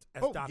perfect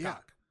as Oh, Doc yeah.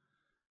 Ock.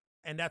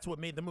 And that's what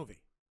made the movie.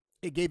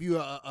 It gave you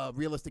a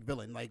realistic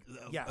villain, like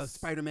a Yes.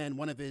 Spider-Man,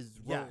 one of his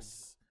roles.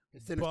 Yes.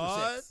 His Sinister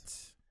But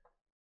Six.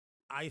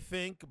 I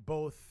think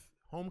both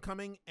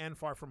Homecoming and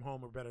Far From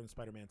Home are better than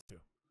Spider-Man 2.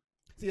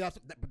 See, that's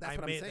what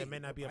I'm saying. That may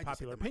not be a I just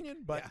popular said that. opinion,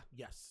 but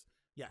Yeah.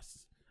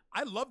 yes.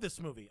 I love this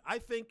movie. I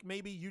think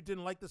maybe you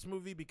didn't like this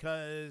movie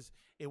because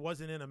it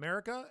wasn't in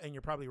America and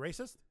you're probably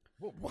racist.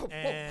 Whoa.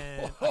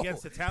 And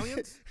against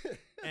Italians,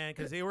 and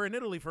because they were in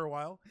Italy for a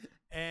while,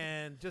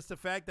 and just the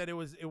fact that it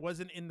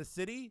wasn't in the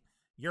city,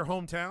 your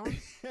hometown,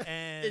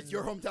 and It's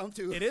your hometown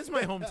too. It is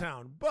my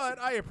hometown, but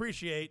I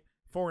appreciate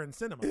foreign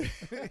cinema.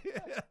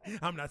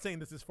 I'm not saying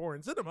this is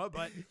foreign cinema,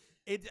 but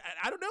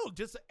I don't know,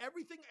 just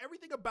everything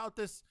about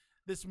this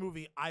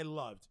movie I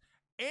loved.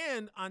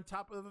 And on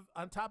top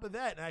of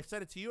that, and I've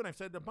said it to you and I've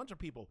said it to a bunch of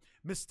people,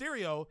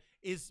 Mysterio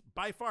is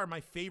by far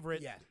my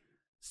favorite Yeah.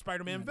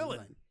 Spider-Man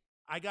villain.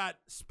 I got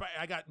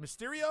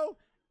Mysterio.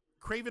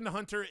 Kraven the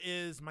Hunter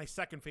is my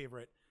second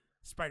favorite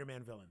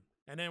Spider-Man villain.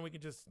 And then we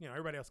can just,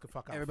 everybody else can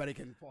fuck off. Everybody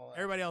can fall out.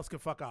 Everybody else can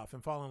fuck off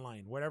and fall in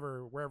line,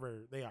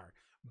 wherever they are.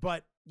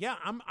 But yeah,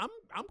 I'm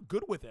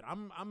good with it.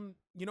 I'm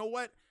you know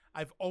what?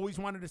 I've always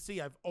wanted to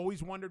see. I've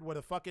always wondered what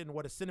a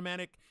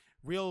cinematic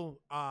real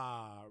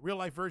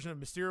life version of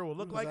Mysterio will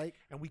look like,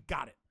 and we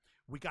got it.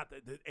 We got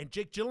and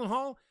Jake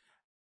Gyllenhaal,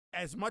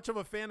 as much of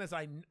a fan as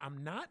I'm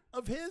not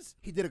of his,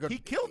 He did a good. He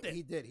killed it.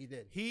 He did.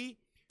 He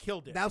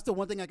killed it. That's the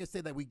one thing I could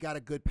say that we got a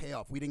good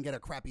payoff. We didn't get a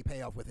crappy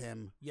payoff with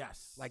him.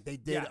 Yes. Like they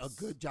did a Yes.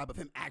 good job of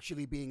him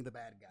actually being the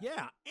bad guy.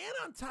 Yeah, and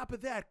on top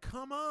of that,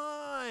 come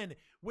on,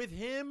 with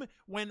him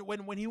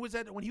when he was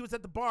at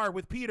the bar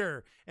with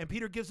Peter, and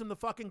Peter gives him the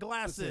fucking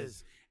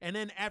glasses, and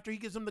then after he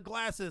gives him the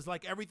glasses,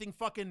 like everything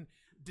fucking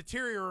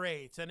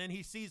deteriorates, and then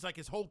he sees like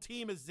his whole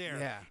team is there.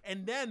 Yeah.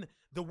 And then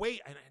the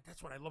way, and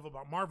that's what I love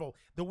about Marvel,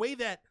 the way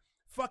that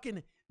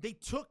fucking they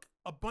took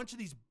a bunch of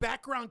these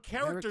background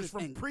characters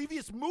from and-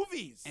 previous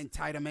movies And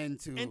tied him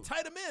into. and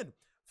tied them in.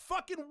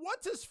 Fucking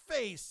what's his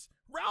face?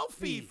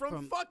 Ralphie Fee from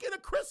from- fucking A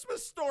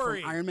Christmas from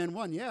Story. Iron Man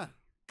 1, yeah.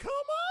 Come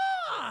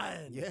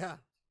on. Yeah.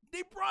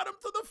 They brought him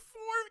to the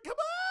fore.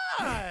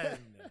 Come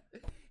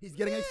on. He's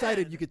getting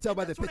excited. Man. You can tell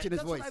by the That's what pitch in his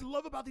that's voice. what I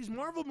love about these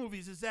Marvel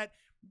movies is that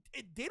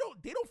they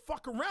don't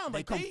fuck around. They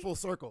Like come full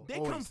circle. They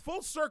always. come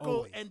full circle,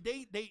 Always. and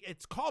they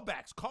it's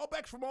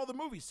callbacks from all the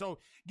movies. So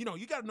you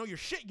got to know your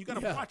shit. You got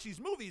to Yeah. watch these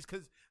movies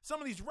because some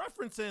of these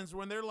references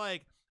when they're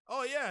like,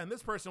 oh yeah, and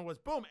this person was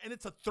boom, and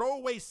it's a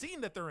throwaway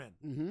scene that they're in,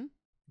 Mm-hmm.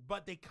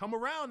 but they come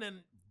around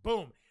and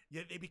boom,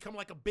 yeah, they become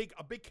like a big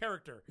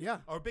character, Yeah.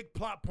 or a big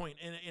plot point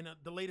in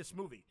the latest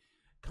movie.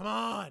 Come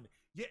on,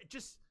 yeah,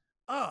 just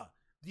the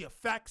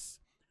effects.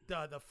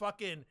 The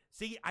fucking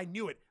see, I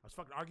knew it. I was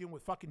fucking arguing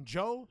with fucking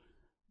Joe.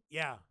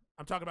 Yeah,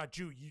 I'm talking about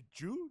Joe.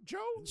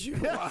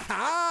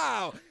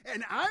 Wow.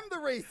 And I'm the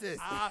racist.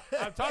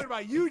 I'm talking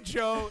about you,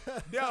 Joe.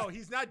 No,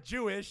 he's not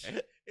Jewish.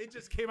 It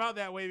just came out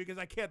that way because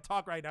I can't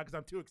talk right now because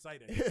I'm too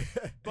excited.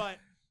 But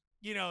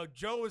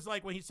Joe was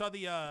like when he saw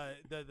the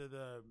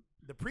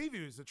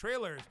previews, the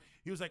trailers,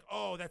 he was like,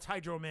 "Oh, that's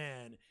Hydro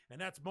Man, and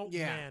that's Molten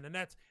Yeah. Man,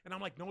 and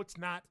I'm like, no, it's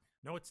not.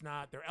 No, it's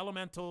not. They're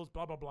elementals,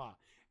 blah blah blah."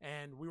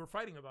 And we were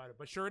fighting about it,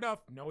 but sure enough,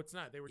 no, it's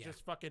not. They were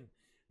just fucking.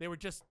 They were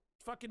just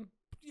fucking.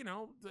 What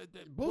were they?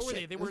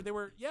 Bullshit. They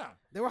were yeah.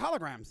 They were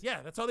holograms.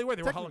 Yeah, that's all they were.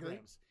 They were Technically.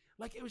 holograms.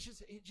 Like it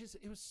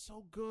was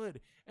so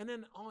good. And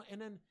then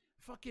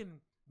fucking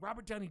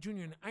Robert Downey Jr.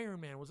 and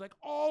Iron Man was like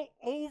all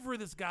over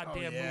this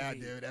goddamn movie.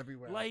 Dude,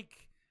 everywhere. Like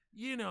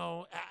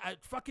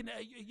fucking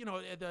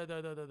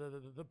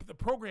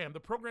the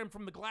program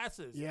from the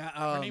glasses. Yeah,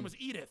 her name was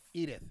Edith.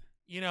 Edith.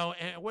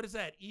 And what is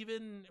that?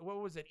 Even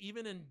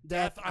in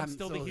death, I'm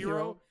still the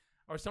hero,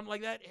 or something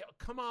like that.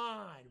 Come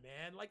on,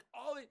 man! Like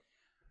all it.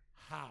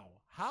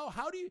 How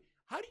did you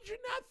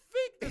not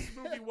think this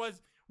movie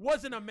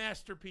wasn't a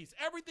masterpiece.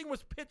 Everything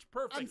was pitch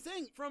perfect. I'm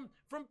saying from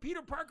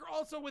Peter Parker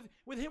also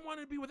with him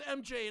wanting to be with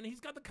MJ, and he's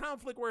got the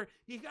conflict where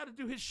he got to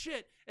do his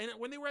shit. And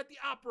when they were at the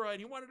opera and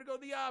he wanted to go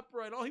to the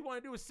opera and all he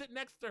wanted to do was sit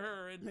next to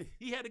her and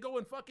he had to go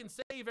and fucking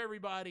save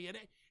everybody, and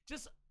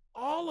just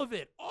all of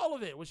it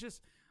was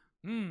just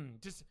I'm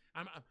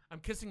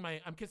kissing my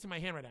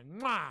hand right now.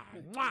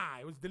 Mwah, mwah.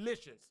 It was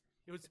delicious.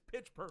 It was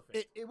pitch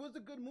perfect. it was a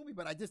good movie,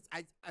 but I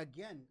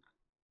again,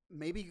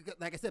 maybe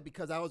like I said,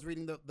 because I was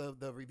reading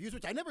the reviews,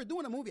 which I never do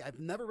in a movie. I've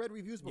never read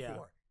reviews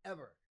before,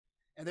 ever.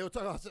 And they were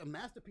talking about what a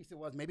masterpiece it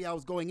was. Maybe I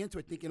was going into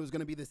it thinking it was going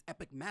to be this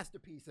epic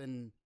masterpiece,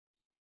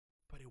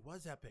 But it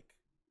was epic.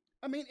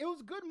 I mean, it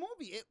was a good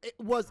movie. It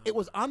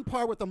was on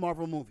par with the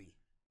Marvel movie.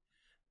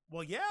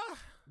 Well, yeah.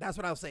 That's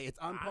what I'll say. It's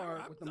on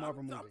par with the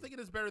Marvel movie. I'm thinking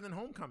it's better than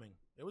Homecoming.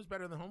 It was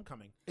better than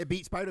Homecoming. It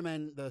beat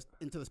Spider-Man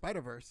Into the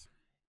Spider-Verse.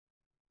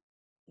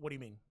 What do you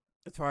mean?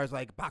 As far as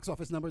like box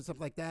office numbers and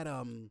stuff like that,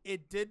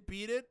 It did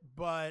beat it,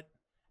 but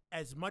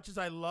as much as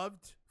I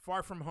loved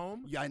Far From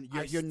Home, yeah,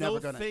 I you're never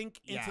gonna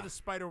think Into the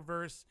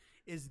Spider-Verse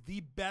is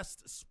the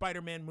best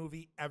Spider-Man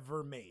movie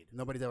ever made.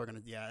 Nobody's ever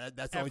gonna. Yeah,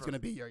 that's always gonna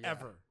be your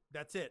ever.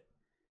 That's it.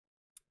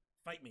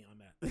 Fight me on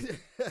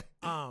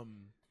that.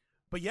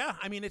 But yeah,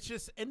 I mean, it's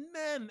just and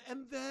then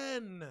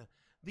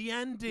the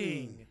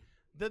ending,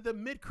 the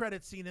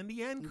mid-credit scene and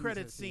the end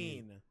credit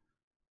scene.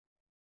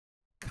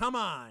 Come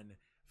on.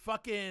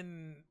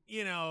 Fucking,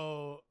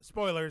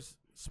 spoilers.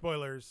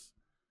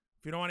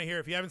 If you don't want to hear,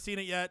 if you haven't seen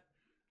it yet,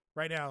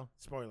 right now,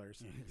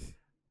 spoilers.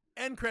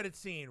 End credit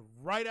scene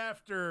right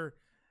after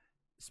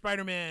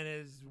Spider-Man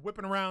is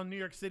whipping around New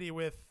York City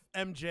with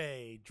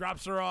MJ,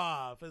 drops her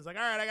off. It's like,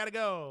 all right, I gotta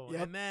go.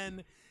 Yep. And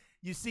then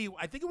you see,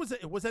 I think was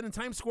that in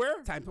Times Square?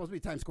 Supposed to be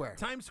Times Square.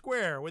 Times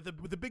Square with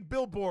the big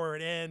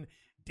billboard and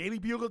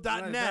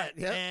DailyBugle.net,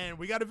 yep. and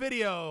we got a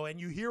video, and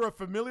you hear a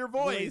familiar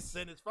voice,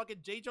 and it's fucking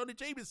J. Jonah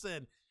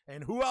Jameson,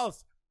 and who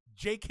else?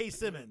 J.K.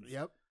 Simmons.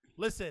 Yep.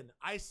 Listen,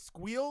 I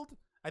squealed.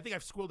 I think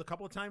I've squealed a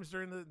couple of times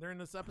during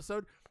this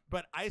episode,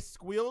 but I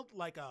squealed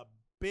like a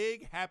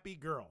big happy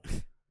girl.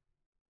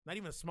 Not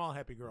even a small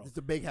happy girl. It's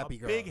a big happy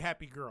girl. Big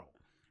happy girl.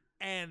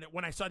 And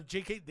when I saw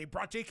they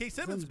brought J.K.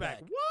 Simmons back.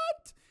 back.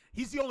 What?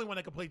 He's the only one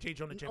that can play J.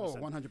 Jonah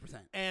Jameson. Oh, 100%.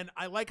 And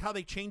I like how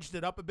they changed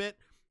it up a bit.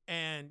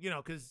 And,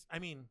 because, I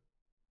mean,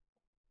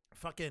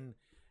 fucking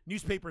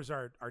newspapers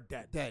are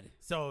dead.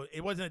 So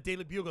it wasn't a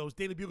Daily Bugle. It was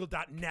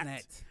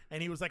DailyBugle.net.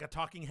 And he was like a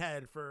talking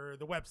head for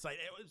the website.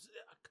 It was,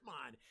 come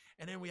on.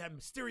 And then we had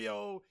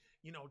Mysterio,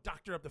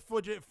 doctor up the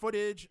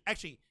footage.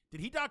 Actually, did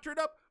he doctor it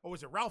up? Or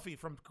was it Ralphie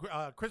from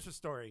Christmas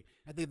Story?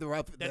 I think the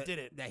Ralphie that did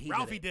it.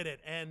 Ralphie did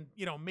it. And,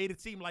 made it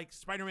seem like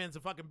Spider-Man's a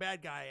fucking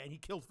bad guy and he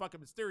killed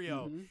fucking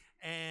Mysterio.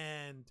 Mm-hmm.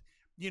 And,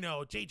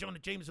 J. Jonah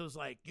Jameson was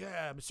like,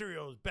 yeah,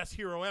 Mysterio's best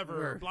hero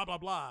ever, blah, blah,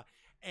 blah.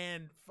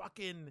 And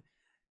fucking,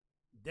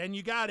 then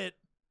you got it.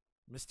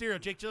 Mysterio,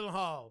 Jake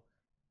Gyllenhaal.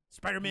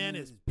 Spider-Man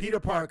is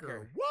Peter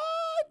Parker.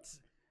 What?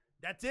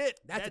 That's it.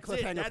 That's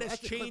it. That has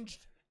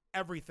changed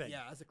everything.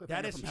 Yeah, that's a cliffhanger.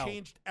 That has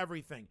changed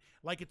everything.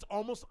 Like, it's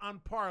almost on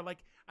par.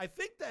 Like, I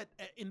think that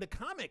in the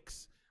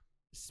comics,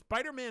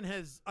 Spider-Man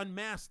has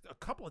unmasked a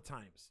couple of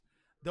times.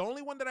 The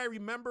only one that I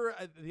remember,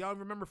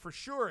 for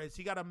sure, is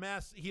he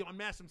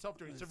unmasked himself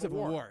during Civil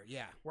War.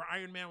 Yeah. Where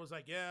Iron Man was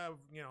like, yeah,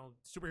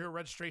 superhero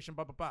registration,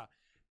 blah, blah,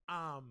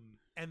 blah.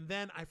 And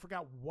then I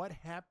forgot what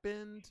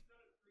happened.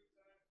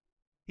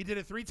 He did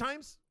it 3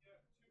 times? Yeah,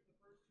 the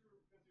first 2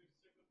 because he was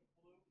sick with the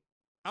flu.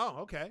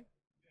 Oh, okay.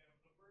 Yeah,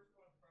 the first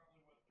one's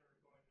probably what they're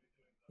going to be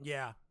doing.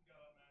 Yeah. He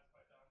got unmasked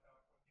by Doc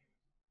Ock when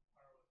he was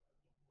powerless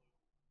because of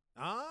the flu.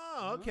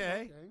 Oh,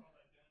 okay. Called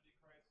identity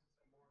crisis,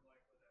 and more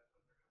likely that's what they're going to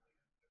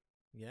lead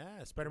into.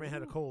 Yeah, Spider-Man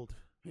had a cold.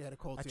 He had a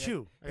cold.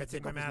 Achoo. I got to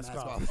take my mask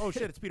off. Oh,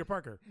 shit, it's Peter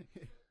Parker.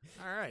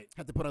 All right.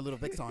 Had to put a little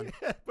Vicks on.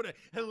 Put a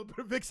little bit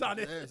of Vicks on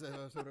it.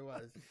 That's what it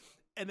was.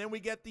 And then we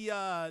get the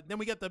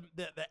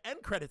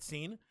end credit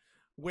scene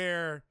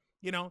where,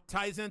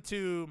 ties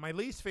into my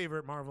least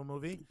favorite Marvel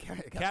movie,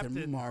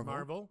 Captain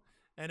Marvel.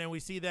 And then we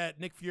see that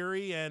Nick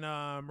Fury and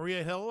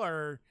Maria Hill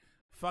are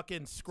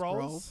fucking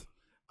Skrulls.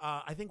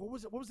 I think what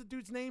was the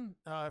dude's name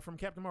from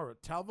Captain Marvel?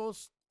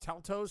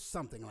 Taltos,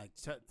 something like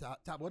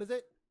what is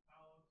it?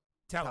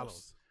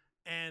 Talos.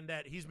 And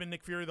that he's been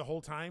Nick Fury the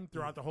whole time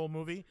throughout the whole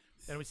movie.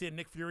 And we see that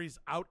Nick Fury's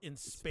out in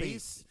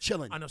space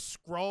chilling on a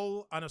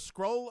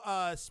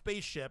Skrull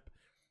spaceship.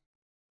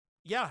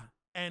 Yeah,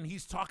 and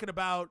he's talking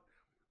about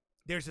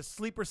there's a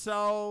sleeper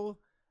cell,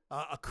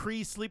 a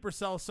Kree sleeper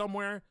cell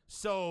somewhere.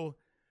 So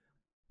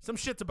some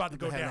shit's about to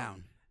go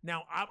down.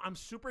 Now, I'm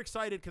super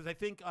excited because I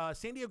think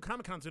San Diego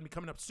Comic-Con's going to be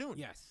coming up soon.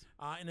 Yes.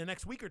 In the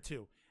next week or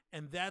two.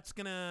 And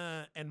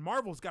and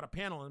Marvel's got a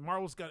panel, and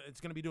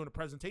it's going to be doing a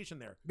presentation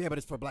there. Yeah, but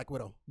it's for Black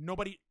Widow.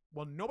 Nobody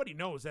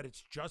knows that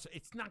it's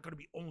not going to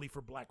be only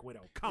for Black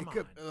Widow. Come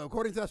on.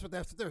 According to that's what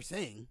they're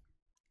saying.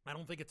 I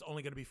don't think it's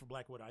only going to be for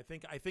Black Widow. I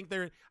think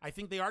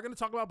they are going to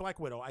talk about Black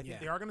Widow. I think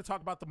they are going to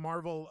talk about the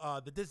Marvel,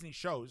 the Disney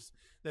shows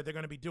that they're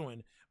going to be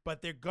doing,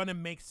 but they're going to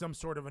make some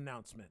sort of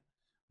announcement.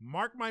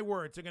 Mark my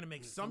words, they're going to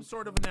make some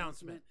sort of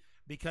announcement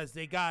because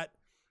they got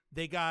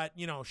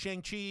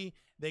Shang-Chi,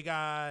 They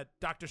got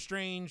Doctor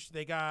Strange.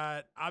 They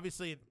got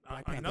obviously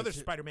Black Panther another 2.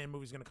 Spider-Man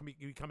movie is going to be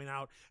coming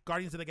out.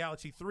 Guardians of the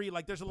Galaxy 3.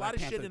 Like there's a lot Black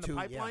of shit Panther in the 2, yeah.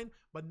 pipeline,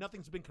 but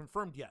nothing's been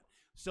confirmed yet.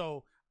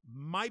 So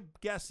my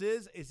guess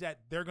is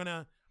that they're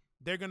gonna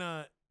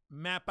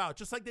map out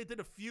just like they did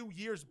a few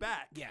years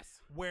back.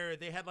 Yes. Where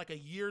they had like a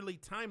yearly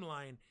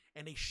timeline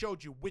and they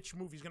showed you which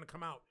movie's going to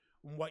come out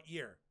in what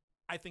year.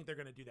 I think they're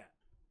going to do that.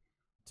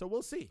 So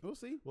we'll see. We'll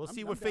see. We'll I'm-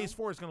 see I'm what down. Phase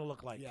 4 is going to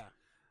look like. Yeah.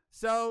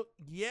 So,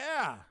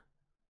 yeah.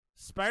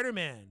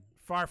 Spider-Man,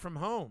 Far From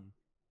Home.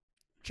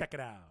 Check it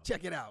out.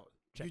 Check it out.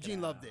 Check it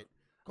Eugene loved out. it.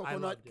 I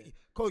Coconut. loved it.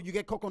 You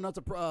get Coconut's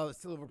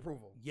seal of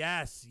approval.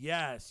 Yes.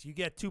 You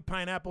get 2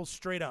 pineapples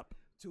straight up.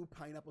 2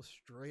 pineapples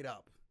straight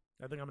up.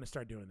 I think I'm going to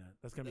start doing that.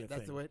 That's going to be a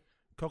That's thing. the way.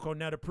 Coco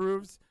Nut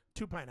approves,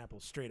 2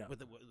 pineapples straight up.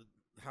 With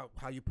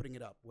how you putting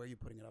it up? Where are you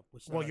putting it up?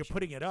 Which Well, you're direction?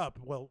 putting it up.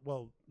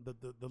 Well,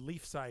 the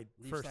leaf side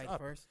Leaf first side up.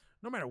 first.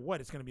 No matter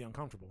what, it's going to be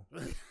uncomfortable.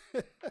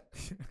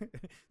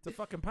 It's a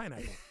fucking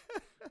pineapple.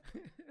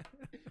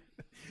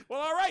 Well,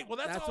 all right. Well,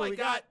 that's all what I we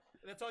got.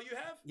 That's all you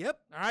have? Yep.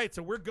 All right,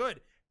 so we're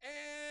good.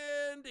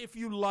 And if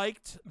you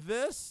liked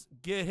this,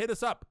 hit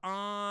us up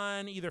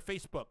on either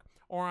Facebook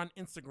or on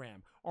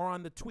Instagram or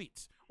on the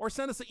tweets or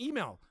send us an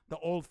email the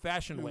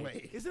old-fashioned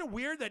way. Isn't it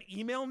weird that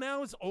email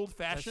now is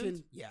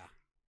old-fashioned? Yeah.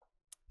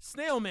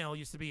 Snail mail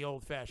used to be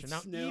old-fashioned. Now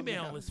Snail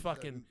email mail is is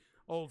fucking done.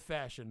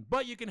 old-fashioned.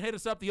 But you can hit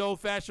us up the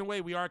old-fashioned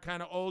way. We are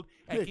kind of old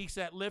at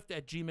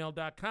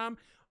geeksatlift@gmail.com.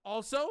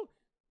 Also,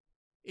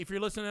 if you're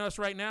listening to us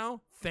right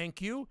now,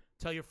 thank you.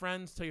 Tell your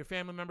friends, tell your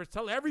family members,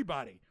 tell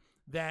everybody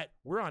that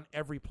we're on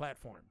every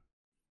platform.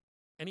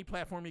 Any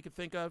platform you can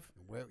think of,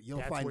 Where you'll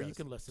that's find where us. you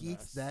can listen to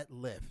Geeks us. That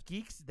Lift.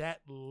 Geeks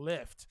That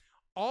Lift.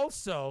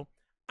 Also,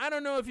 I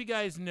don't know if you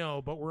guys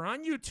know, but we're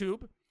on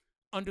YouTube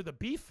under the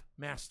Beef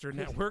Master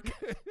Network.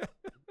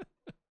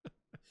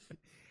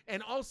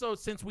 And also,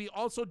 since we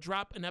also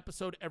drop an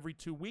episode every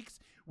 2 weeks,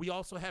 we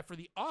also have for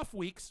the off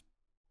weeks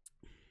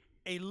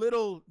a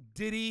little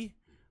ditty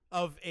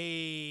of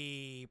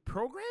a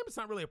program. It's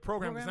not really a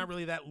program. It's not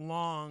really that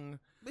long.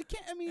 We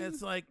can't. I mean,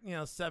 It's like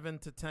 7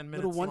 to 10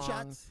 minutes. little one long.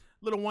 shots.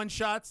 Little one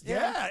shots.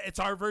 Yeah. Yeah, it's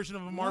our version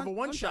of a Marvel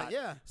one shot.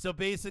 Yeah. So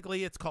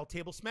basically, it's called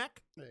Table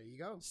Smack, There you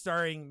go.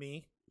 starring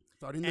me,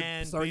 Starting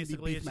and the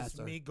basically Beef it's just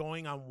Master. me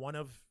going on one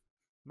of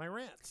my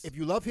rants. If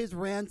you love his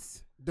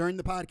rants during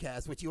the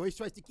podcast, which he always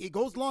tries to, it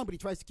goes long, but he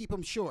tries to keep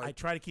them short. I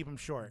try to keep them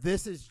short.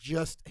 This is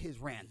just his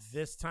rants.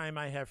 This time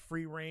I have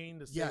free reign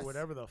to say Yes.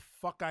 whatever the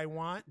fuck I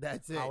want,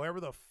 That's it. however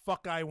the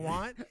fuck I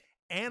want.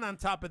 And on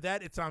top of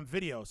that, it's on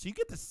video. So you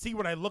get to see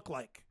what I look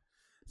like.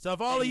 So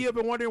if all of you have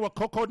been wondering what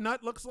Coco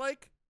Nut looks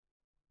like,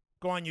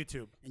 go on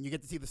YouTube. And you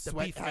get to see the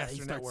sweat. Beef He Master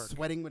starts Network.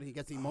 sweating when he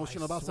gets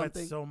emotional I about sweat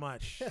something. so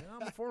much.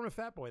 I'm a former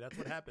fat boy. That's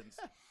what happens.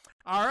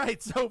 All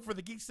right. So for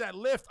the Geeks That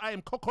Lift, I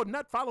am Coco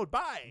Nut, followed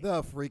by.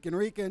 The freaking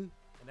Rican.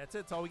 And that's it.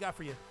 That's all we got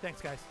for you.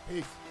 Thanks, guys.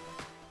 Peace.